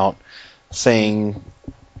Gmail account saying,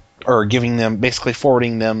 or giving them, basically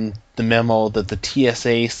forwarding them the memo that the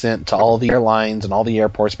TSA sent to all the airlines and all the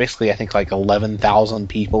airports, basically I think like 11,000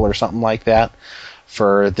 people or something like that,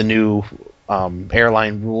 for the new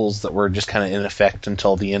airline rules that were just kind of in effect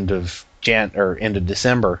until the end of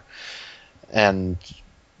December. And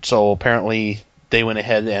so apparently they went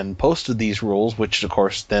ahead and posted these rules, which of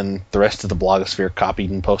course then the rest of the blogosphere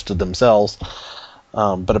copied and posted themselves.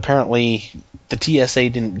 But apparently the TSA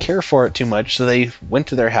didn't care for it too much, so they went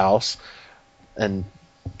to their house and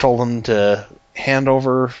told them to hand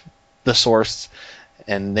over the source,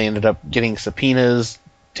 and they ended up getting subpoenas,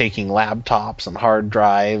 taking laptops and hard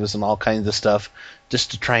drives and all kinds of stuff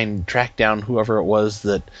just to try and track down whoever it was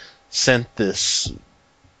that sent this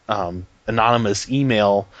anonymous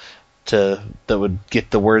email that would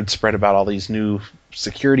get the word spread about all these new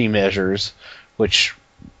security measures, which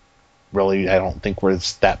really I don't think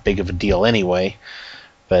was that big of a deal anyway.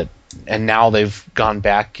 And now they've gone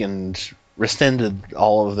back and rescinded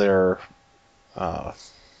all of their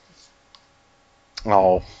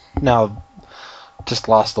now just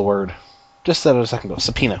lost the word. Just said it a second ago.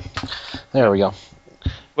 Subpoena. There we go.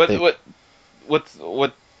 What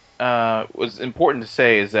was important to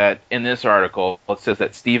say is that in this article it says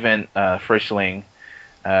that Stephen Frischling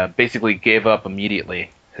basically gave up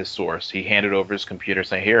immediately his source. He handed over his computer,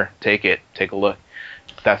 saying, "Here, take it, take a look."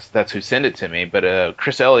 That's who sent it to me. But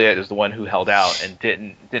Chris Elliott is the one who held out and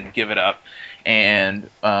didn't give it up. And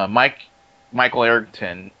Michael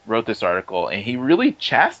Arrington wrote this article, and he really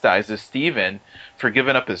chastises Stephen for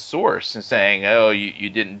giving up his source and saying, "Oh, you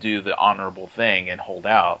didn't do the honorable thing and hold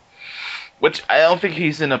out." Which I don't think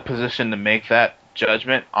he's in a position to make that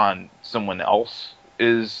judgment on someone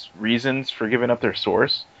else's reasons for giving up their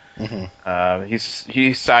source. Mm-hmm.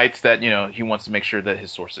 He cites that he wants to make sure that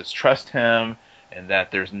his sources trust him and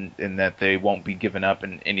that that they won't be given up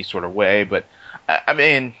in any sort of way. But I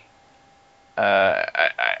mean,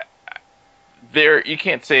 you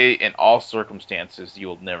can't say in all circumstances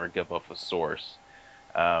you'll never give up a source.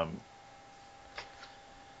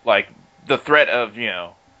 Like the threat of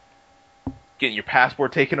getting your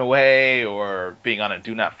passport taken away or being on a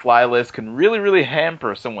do not fly list can really, really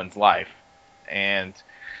hamper someone's life, and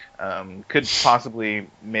could possibly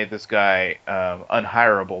make this guy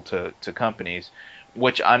unhireable to companies.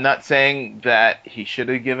 Which I'm not saying that he should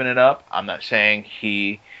have given it up. I'm not saying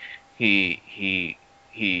he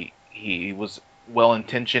was well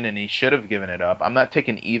intentioned and he should have given it up. I'm not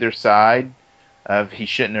taking either side of he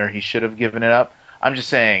shouldn't or he should have given it up. I'm just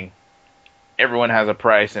saying everyone has a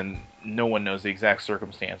price and no one knows the exact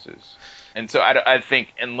circumstances. And so I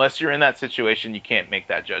think unless you're in that situation, you can't make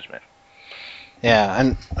that judgment. Yeah,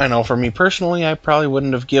 and I know for me personally, I probably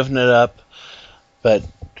wouldn't have given it up. But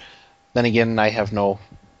then again, I have no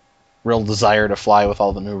real desire to fly with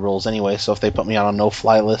all the new rules anyway, so if they put me on a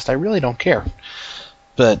no-fly list, I really don't care.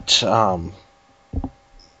 But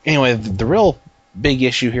anyway, the real big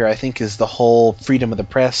issue here, I think, is the whole freedom of the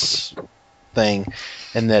press thing,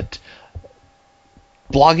 and that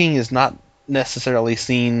blogging is not necessarily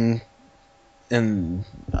seen in,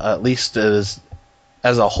 at least as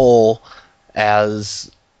as a whole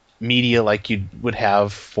as media like you would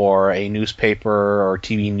have for a newspaper or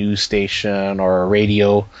TV news station or a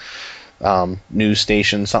radio news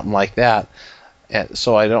station, something like that. And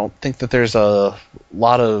so I don't think that there's a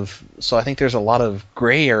lot of I think there's a lot of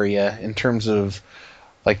gray area in terms of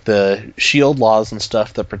like the shield laws and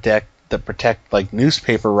stuff that protect like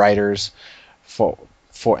newspaper writers for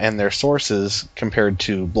and their sources compared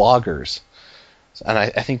to bloggers. And I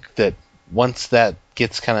think that once that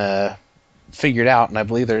gets kind of figured out, and I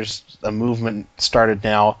believe there's a movement started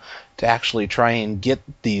now to actually try and get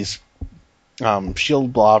these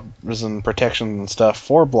shield laws and protections and stuff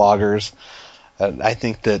for bloggers, I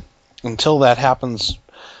think that until that happens,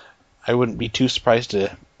 I wouldn't be too surprised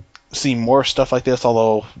to see more stuff like this,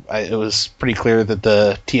 although it was pretty clear that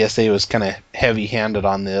the TSA was kind of heavy-handed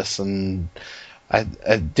on this, and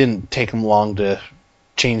it didn't take them long to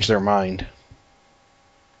change their mind.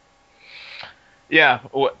 Yeah,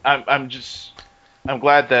 I'm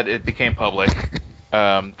glad that it became public,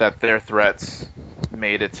 that their threats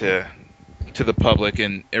made it to the public,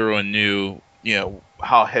 and everyone knew,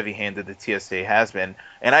 how heavy-handed the TSA has been.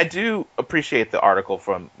 And I do appreciate the article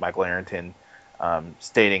from Michael Arrington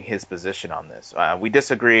stating his position on this. We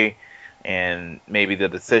disagree, and maybe the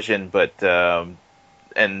decision, but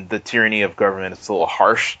and the tyranny of government is a little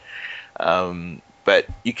harsh. But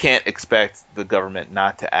you can't expect the government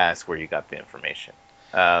not to ask where you got the information.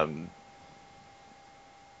 But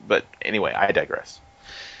anyway, I digress.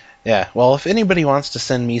 Yeah, well, if anybody wants to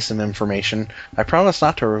send me some information, I promise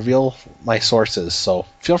not to reveal my sources, so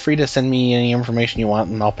feel free to send me any information you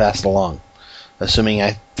want and I'll pass it along, assuming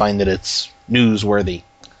I find that it's newsworthy.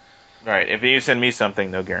 Right, if you send me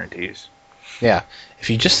something, no guarantees. Yeah,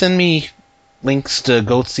 if you just send me links to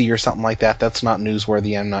Goatsy or something like that, that's not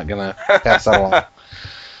newsworthy. I'm not going to pass that along.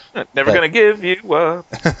 Never going to give you up.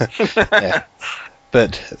 Yeah.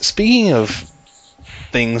 But speaking of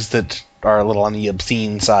things that are a little on the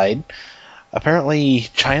obscene side, apparently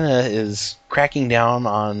China is cracking down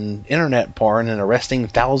on internet porn and arresting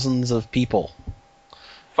thousands of people.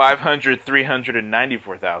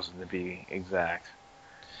 394,000 to be exact.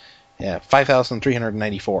 Yeah,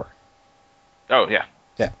 5,394. Oh, yeah.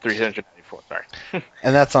 Yeah. 394, sorry.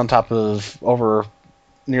 And that's on top of over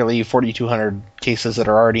nearly 4,200 cases that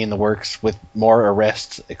are already in the works, with more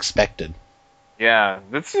arrests expected. Yeah,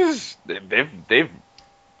 this is they've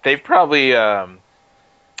probably I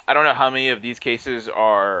don't know how many of these cases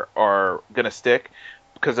are gonna stick,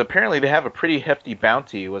 because apparently they have a pretty hefty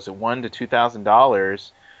bounty. Was it $1,000 to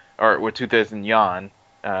 $2,000 or 2,000 yuan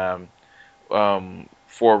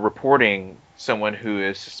for reporting someone who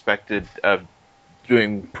is suspected of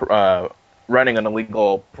running an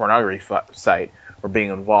illegal pornography site or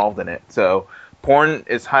being involved in it. So porn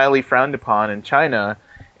is highly frowned upon in China,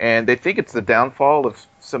 and they think it's the downfall of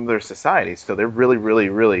some of their societies. So they're really, really,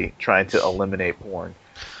 really trying to eliminate porn.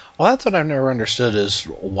 Well, that's what I've never understood, is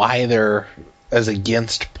why they're as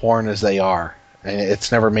against porn as they are. And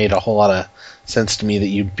it's never made a whole lot of sense to me that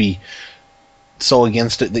you'd be so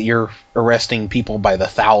against it that you're arresting people by the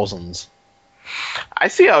thousands. I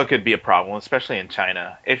see how it could be a problem, especially in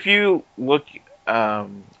China. If you look,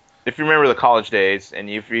 if you remember the college days, and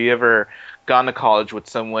if you ever gone to college with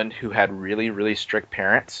someone who had really, really strict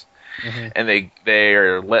parents, mm-hmm. and they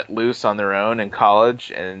are let loose on their own in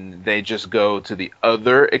college, and they just go to the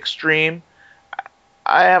other extreme,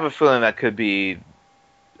 I have a feeling that could be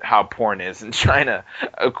how porn is in China.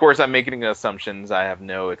 Of course, I'm making assumptions. I have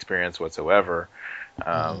no experience whatsoever.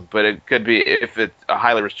 But it could be, if it's a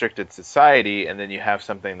highly restricted society, and then you have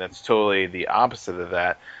something that's totally the opposite of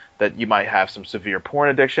that, that you might have some severe porn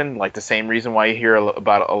addiction, like the same reason why you hear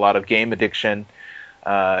about a lot of game addiction.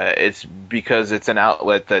 It's because it's an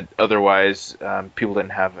outlet that otherwise people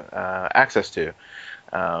didn't have access to.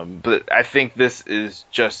 But I think this is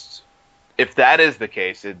just, if that is the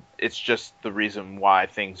case, it's just the reason why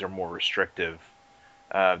things are more restrictive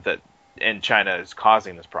that in China is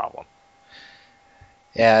causing this problem.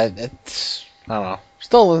 Yeah, it's, I don't know,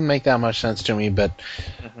 still doesn't make that much sense to me, but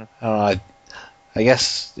mm-hmm. I don't know, I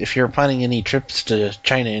guess if you're planning any trips to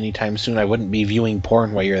China anytime soon, I wouldn't be viewing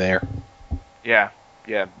porn while you're there. Yeah.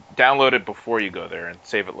 Download it before you go there and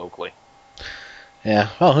save it locally. Yeah,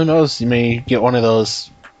 well, who knows? You may get one of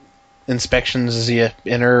those inspections as you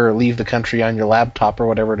enter or leave the country on your laptop or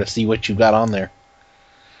whatever to see what you got on there.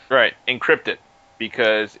 Right, encrypt it,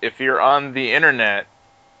 because if you're on the internet,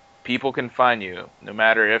 people can find you, no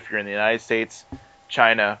matter if you're in the United States,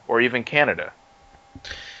 China, or even Canada.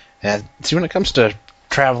 Yeah, see, when it comes to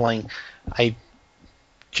traveling, I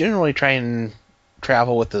generally try and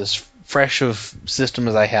travel with as fresh of system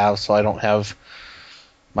as I have, so I don't have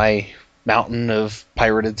my mountain of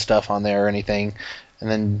pirated stuff on there or anything. And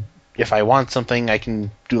then if I want something, I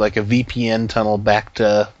can do like a VPN tunnel back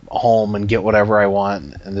to home and get whatever I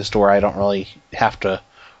want. And this door, I don't really have to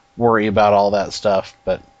worry about all that stuff.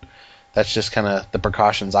 But that's just kind of the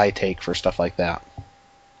precautions I take for stuff like that.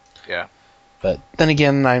 Yeah. But then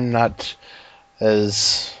again, I'm not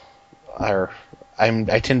as...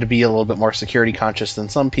 I tend to be a little bit more security conscious than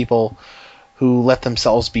some people who let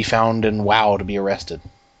themselves be found in WoW to be arrested.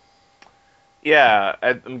 Yeah,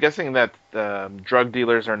 I'm guessing that drug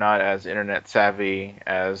dealers are not as internet savvy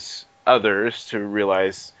as others to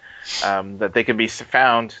realize that they can be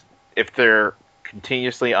found if they're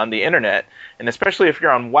continuously on the internet, and especially if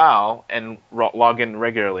you're on WoW and log in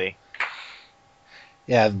regularly.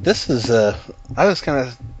 Yeah, this is I was kind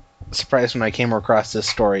of surprised when I came across this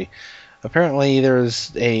story. Apparently,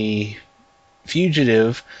 there's a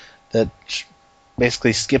fugitive that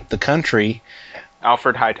basically skipped the country.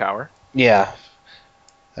 Alfred Hightower. Yeah,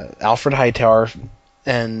 Alfred Hightower,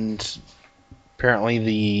 and apparently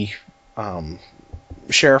the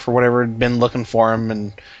sheriff or whatever had been looking for him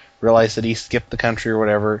and realized that he skipped the country or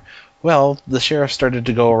whatever. Well, the sheriff started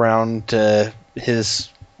to go around to his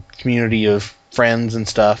community of friends and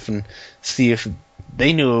stuff and see if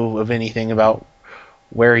they knew of anything about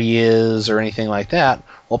where he is or anything like that.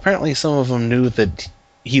 Well, apparently some of them knew that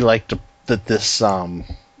that this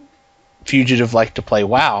fugitive liked to play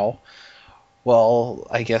WoW. Well,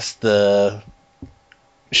 I guess the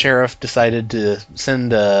sheriff decided to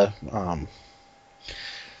send a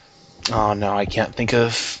oh no, I can't think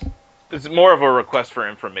of. It's more of a request for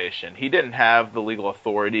information. He didn't have the legal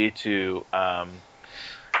authority to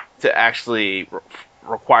actually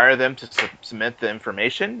require them to submit the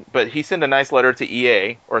information, but he sent a nice letter to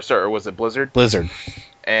EA, or was it Blizzard? Blizzard.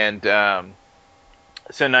 And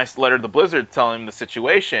sent a nice letter to Blizzard telling him the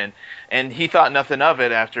situation, and he thought nothing of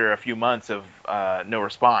it after a few months of no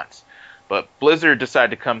response. But Blizzard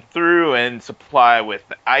decided to come through and supply with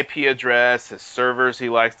the IP address, his servers he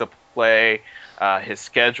likes to play, his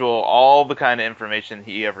schedule, all the kind of information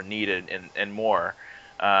he ever needed, and more.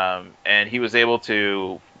 And he was able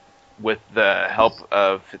to, with the help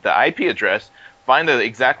of the IP address, find the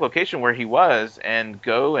exact location where he was and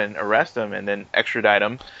go and arrest him and then extradite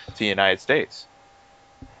him to the United States.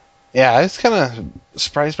 Yeah, I was kind of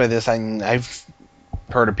surprised by this. I've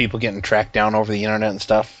heard of people getting tracked down over the internet and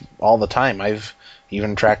stuff all the time. I've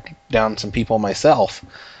even tracked down some people myself,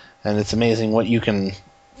 and it's amazing what you can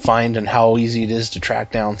find and how easy it is to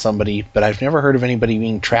track down somebody, but I've never heard of anybody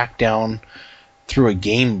being tracked down through a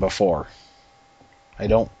game before. I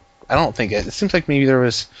don't think it seems like maybe there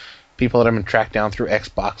was people that have been tracked down through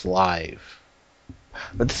Xbox Live.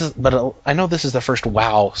 But I know this is the first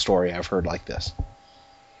WoW story I've heard like this.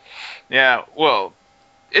 Yeah, well,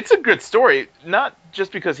 it's a good story, not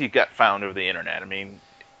just because he got found over the internet. I mean,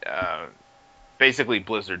 basically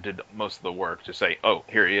Blizzard did most of the work to say, oh,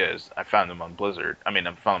 here he is. I found him on Blizzard. I found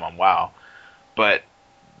him on WoW. But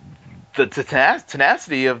the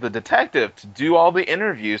tenacity of the detective to do all the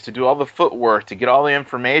interviews, to do all the footwork, to get all the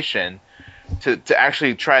information, to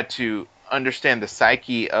actually try to understand the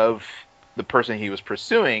psyche of the person he was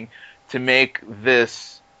pursuing, to make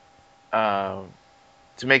this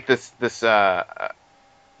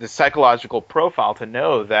this psychological profile, to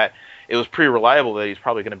know that it was pretty reliable that he's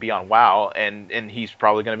probably going to be on WoW and he's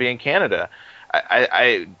probably going to be in Canada.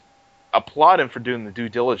 I applaud him for doing the due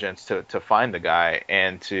diligence to find the guy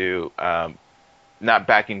and to not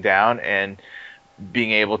backing down and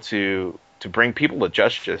being able to bring people to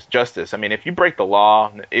justice. I mean, if you break the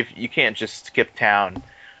law, if you can't just skip town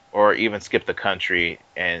or even skip the country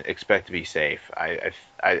and expect to be safe.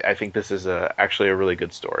 I think this is actually a really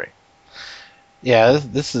good story. Yeah,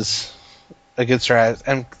 this is a good story.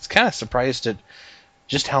 I'm kind of surprised at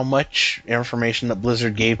just how much information that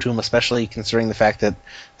Blizzard gave to him, especially considering the fact that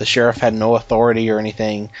the sheriff had no authority or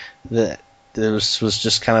anything. That this was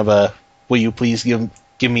just kind of a, will you please give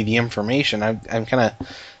me the information? I'm kind of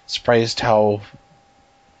surprised how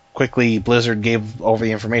quickly Blizzard gave over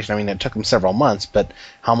the information. I mean, it took them several months, but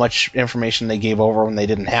how much information they gave over when they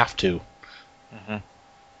didn't have to. Mm-hmm.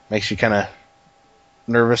 Makes you kind of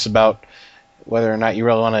nervous about whether or not you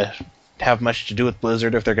really want to have much to do with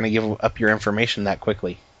Blizzard if they're going to give up your information that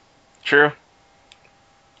quickly. True.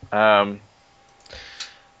 At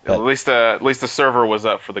least the server was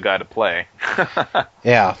up for the guy to play.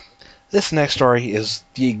 Yeah. This next story is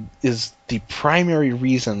the primary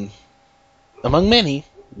reason, among many,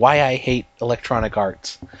 why I hate Electronic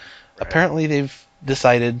Arts. Right. Apparently they've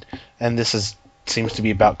decided, and this seems to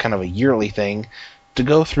be about kind of a yearly thing, to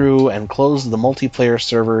go through and close the multiplayer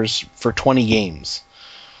servers for 20 games.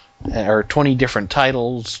 Or 20 different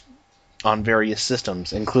titles, on various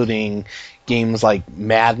systems, including games like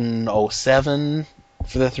Madden '07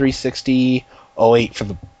 for the 360, '08 for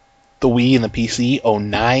the Wii and the PC,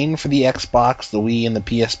 '09 for the Xbox, the Wii and the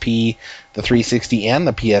PSP, the 360 and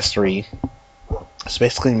the PS3. So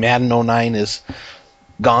basically, Madden '09 is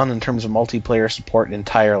gone in terms of multiplayer support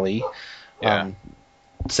entirely. Yeah.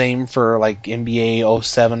 Same for like NBA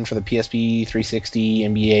 '07 for the PSP, 360,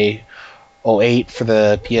 NBA '08 for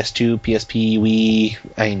the PS2, PSP, Wii.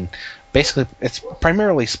 I mean, basically, it's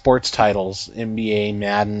primarily sports titles: NBA,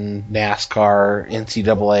 Madden, NASCAR,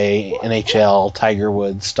 NCAA, NHL, Tiger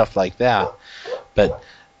Woods, stuff like that. But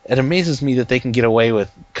it amazes me that they can get away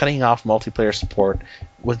with cutting off multiplayer support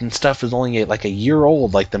when stuff is only like a year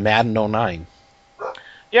old, like the Madden '09.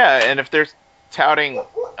 Yeah, and if they're touting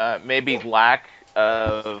maybe lack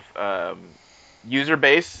of user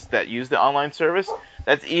base that use the online service,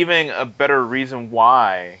 that's even a better reason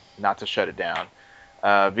why not to shut it down.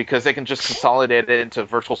 Because they can just consolidate it into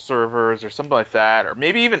virtual servers or something like that, or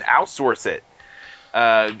maybe even outsource it.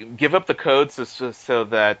 Give up the codes so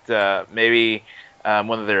that maybe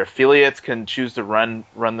one of their affiliates can choose to run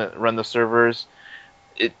the servers.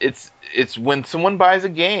 It's when someone buys a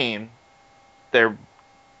game, they're,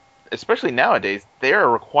 especially nowadays, they are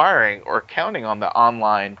requiring or counting on the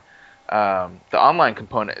online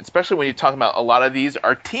component, especially when you talk about a lot of these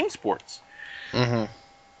are team sports. Mm-hmm.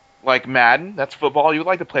 Like Madden, that's football. You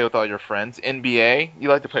like to play with all your friends. NBA, you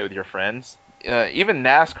like to play with your friends. Even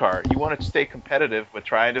NASCAR, you want to stay competitive, but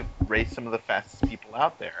try to race some of the fastest people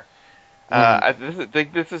out there. I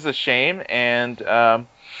think this is a shame, and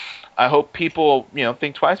I hope people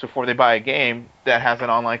think twice before they buy a game that has an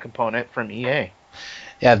online component from EA.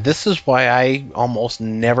 Yeah, this is why I almost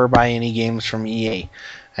never buy any games from EA.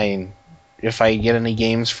 I mean, if I get any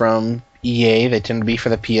games from EA, they tend to be for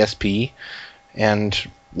the PSP,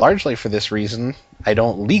 and largely for this reason, I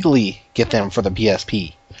don't legally get them for the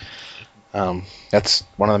PSP. That's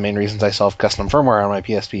one of the main reasons I still have custom firmware on my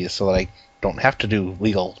PSP, is so that I don't have to do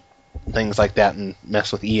legal things like that and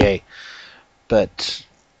mess with EA. But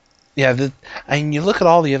yeah, I mean, you look at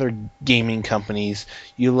all the other gaming companies.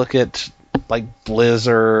 You look at like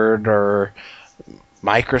Blizzard or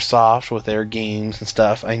Microsoft with their games and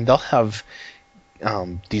stuff. I mean, they'll have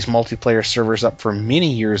these multiplayer servers up for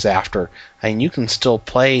many years after. I mean, you can still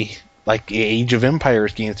play like Age of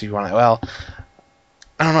Empires games if you want. Well,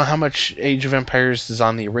 I don't know how much Age of Empires is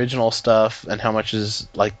on the original stuff and how much is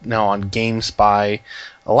like now on GameSpy.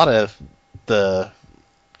 A lot of the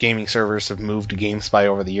gaming servers have moved to GameSpy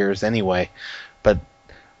over the years anyway, but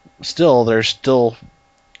still, there's still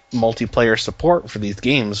multiplayer support for these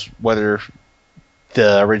games, whether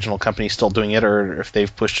the original company's still doing it or if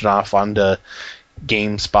they've pushed it off onto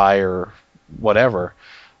GameSpy or whatever.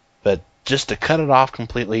 But just to cut it off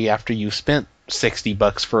completely after you spent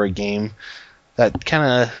 $60 for a game, that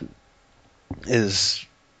kind of is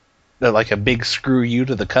like a big screw you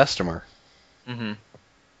to the customer. Mm-hmm.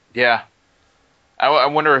 Yeah. I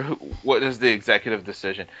wonder what is the executive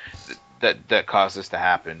decision that caused this to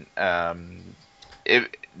happen. If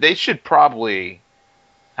they should probably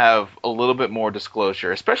have a little bit more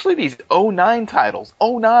disclosure, especially these '09 titles.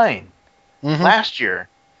 '09 last year.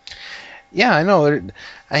 Yeah, I know.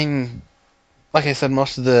 I'm like I said,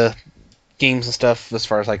 most of the games and stuff, as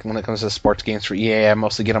far as like when it comes to sports games for EA, I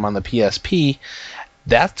mostly get them on the PSP.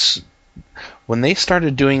 That's when they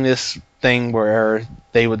started doing this thing where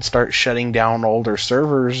they would start shutting down older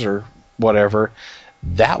servers or whatever.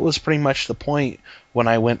 That was pretty much the point when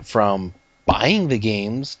I went from buying the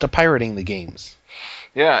games to pirating the games.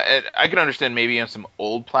 Yeah, and I can understand maybe on some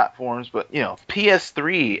old platforms, but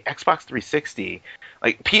PS3, Xbox 360,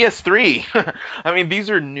 like PS3. I mean, these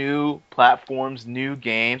are new platforms, new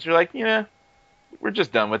games. You're like, yeah, we're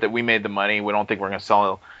just done with it. We made the money. We don't think we're going to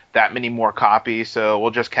sell that many more copies, so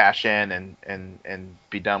we'll just cash in and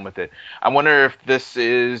be done with it. I wonder if this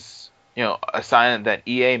is, a sign that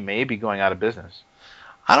EA may be going out of business.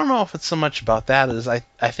 I don't know if it's so much about that as I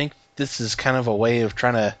think this is kind of a way of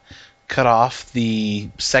trying to cut off the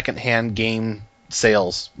secondhand game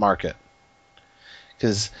sales market.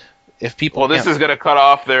 Because if people this is going to cut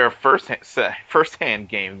off their first-hand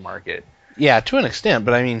game market. Yeah, to an extent,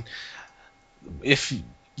 but I mean, if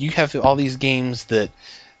you have all these games that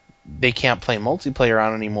they can't play multiplayer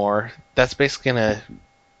on anymore, that's basically going to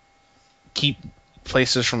keep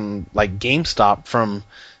places from like GameStop from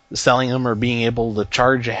selling them or being able to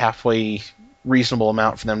charge a halfway reasonable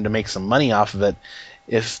amount for them to make some money off of it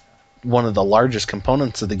if one of the largest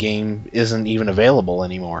components of the game isn't even available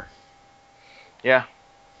anymore. Yeah.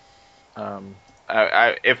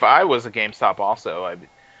 If I was a GameStop also,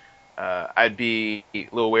 I'd be a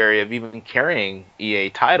little wary of even carrying EA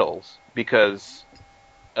titles because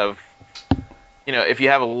of, if you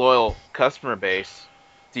have a loyal customer base,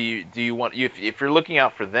 do you want, if you're looking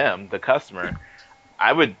out for them, the customer,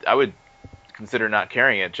 I would consider not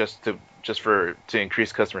carrying it to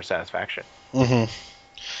increase customer satisfaction. Hmm.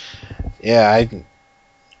 Yeah,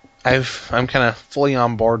 I'm kind of fully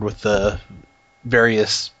on board with the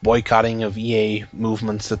various boycotting of EA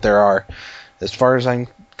movements that there are. As far as I'm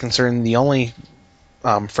concerned, the only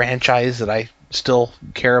franchise that I still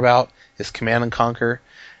care about is Command and Conquer,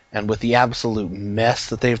 and with the absolute mess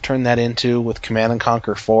that they've turned that into with Command and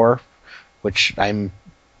Conquer 4, which I'm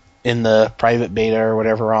in the private beta or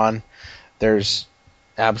whatever on, there's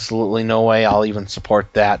absolutely no way I'll even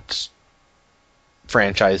support that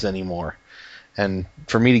franchise anymore. And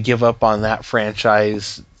for me to give up on that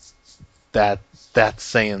franchise, that's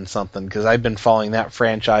saying something, because I've been following that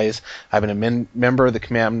franchise. I've been a member of the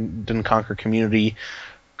Command and Conquer community,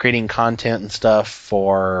 creating content and stuff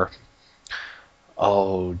for, I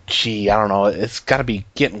don't know, it's got to be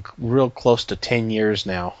getting real close to 10 years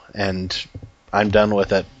now, and I'm done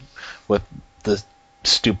with it, with the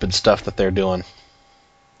stupid stuff that they're doing.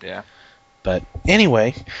 Yeah. But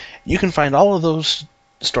anyway, you can find all of those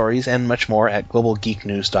stories and much more at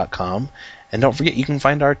globalgeeknews.com. And don't forget, you can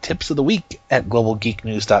find our tips of the week at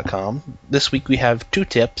globalgeeknews.com. This week we have 2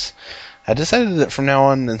 tips. I decided that from now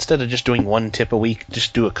on, instead of just doing 1 tip a week,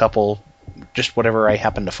 just do a couple, just whatever I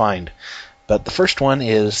happen to find. But the first one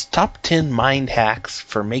is top 10 mind hacks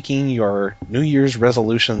for making your New Year's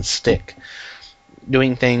resolutions stick.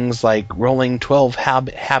 Doing things like rolling 12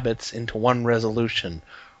 habits into one resolution,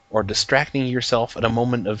 or distracting yourself at a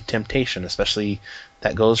moment of temptation, especially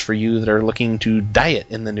that goes for you that are looking to diet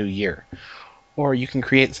in the new year. Or you can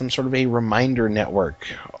create some sort of a reminder network,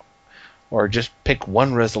 or just pick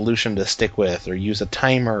one resolution to stick with, or use a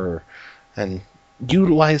timer, and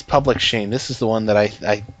utilize Public Shame. This is the one that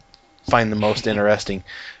I find the most interesting.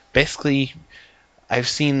 Basically, I've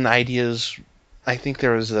seen ideas. I think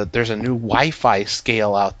there's a new Wi-Fi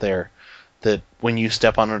scale out there that when you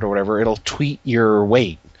step on it or whatever, it'll tweet your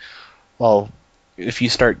weight. Well, if you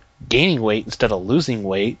start gaining weight instead of losing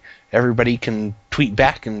weight, everybody can tweet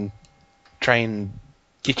back and try and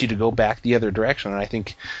get you to go back the other direction. And I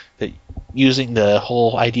think that using the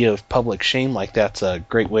whole idea of Public Shame like that's a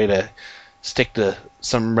great way to stick to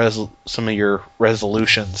some of your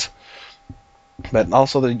resolutions. But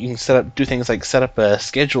also that you can do things like set up a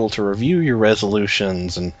schedule to review your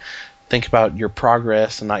resolutions and think about your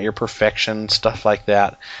progress and not your perfection, stuff like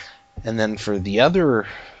that. And then for the other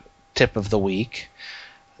tip of the week,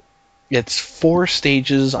 it's 4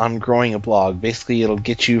 stages on growing a blog. Basically, it'll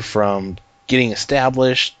get you from getting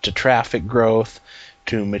established to traffic growth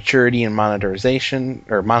to maturity and monetization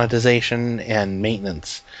and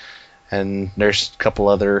maintenance. And there's a couple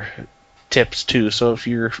other tips too. So if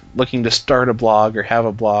you're looking to start a blog or have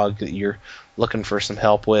a blog that you're looking for some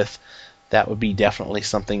help with, that would be definitely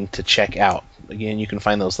something to check out. Again, you can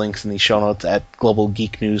find those links in the show notes at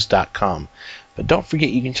globalgeeknews.com. But don't forget,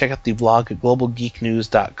 you can check out the blog at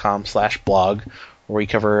globalgeeknews.com/blog, where we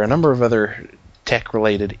cover a number of other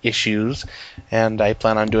tech-related issues, and I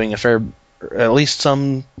plan on doing at least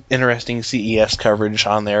some interesting CES coverage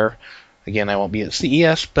on there. Again, I won't be at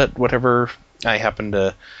CES, but whatever I happen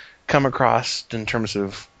to come across in terms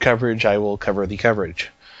of coverage, I will cover the coverage.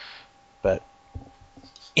 But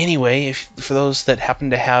anyway, for those that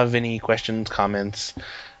happen to have any questions, comments,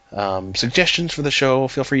 suggestions for the show,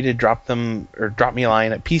 feel free to drop me a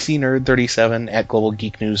line at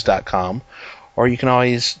pcnerd37@globalgeeknews.com, or you can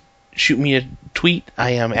always shoot me a tweet.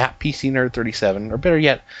 I am at pcnerd37, or better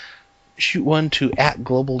yet, shoot one to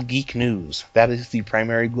 @globalgeeknews. That is the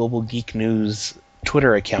primary Global Geek News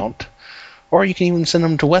Twitter account. Or you can even send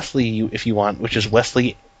them to Wesley if you want, which is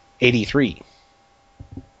Wesley83.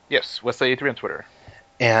 Yes, Wesley83 on Twitter.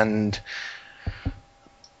 And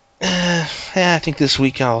I think this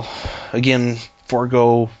week I'll, again,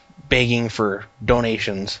 forego begging for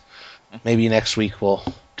donations. Maybe next week we'll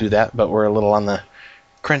do that, but we're a little on the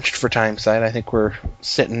crunched for time side. I think we're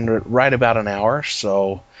sitting right about an hour,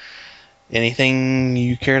 so anything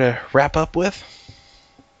you care to wrap up with?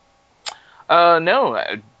 No.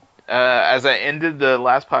 As I ended the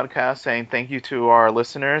last podcast saying thank you to our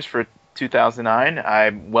listeners for 2009,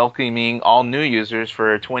 I'm welcoming all new users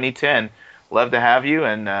for 2010. Love to have you,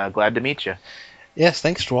 and glad to meet you. Yes,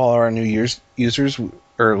 thanks to all our new users,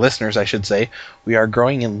 or listeners, I should say. We are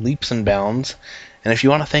growing in leaps and bounds, and if you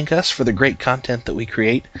want to thank us for the great content that we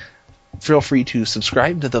create, feel free to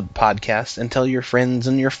subscribe to the podcast and tell your friends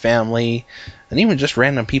and your family, and even just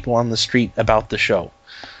random people on the street about the show.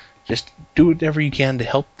 Just do whatever you can to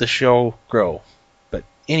help the show grow. But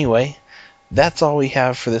anyway, that's all we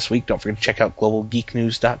have for this week. Don't forget to check out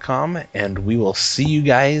globalgeeknews.com, and we will see you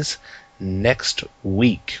guys next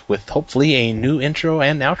week with hopefully a new intro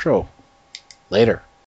and outro. Later.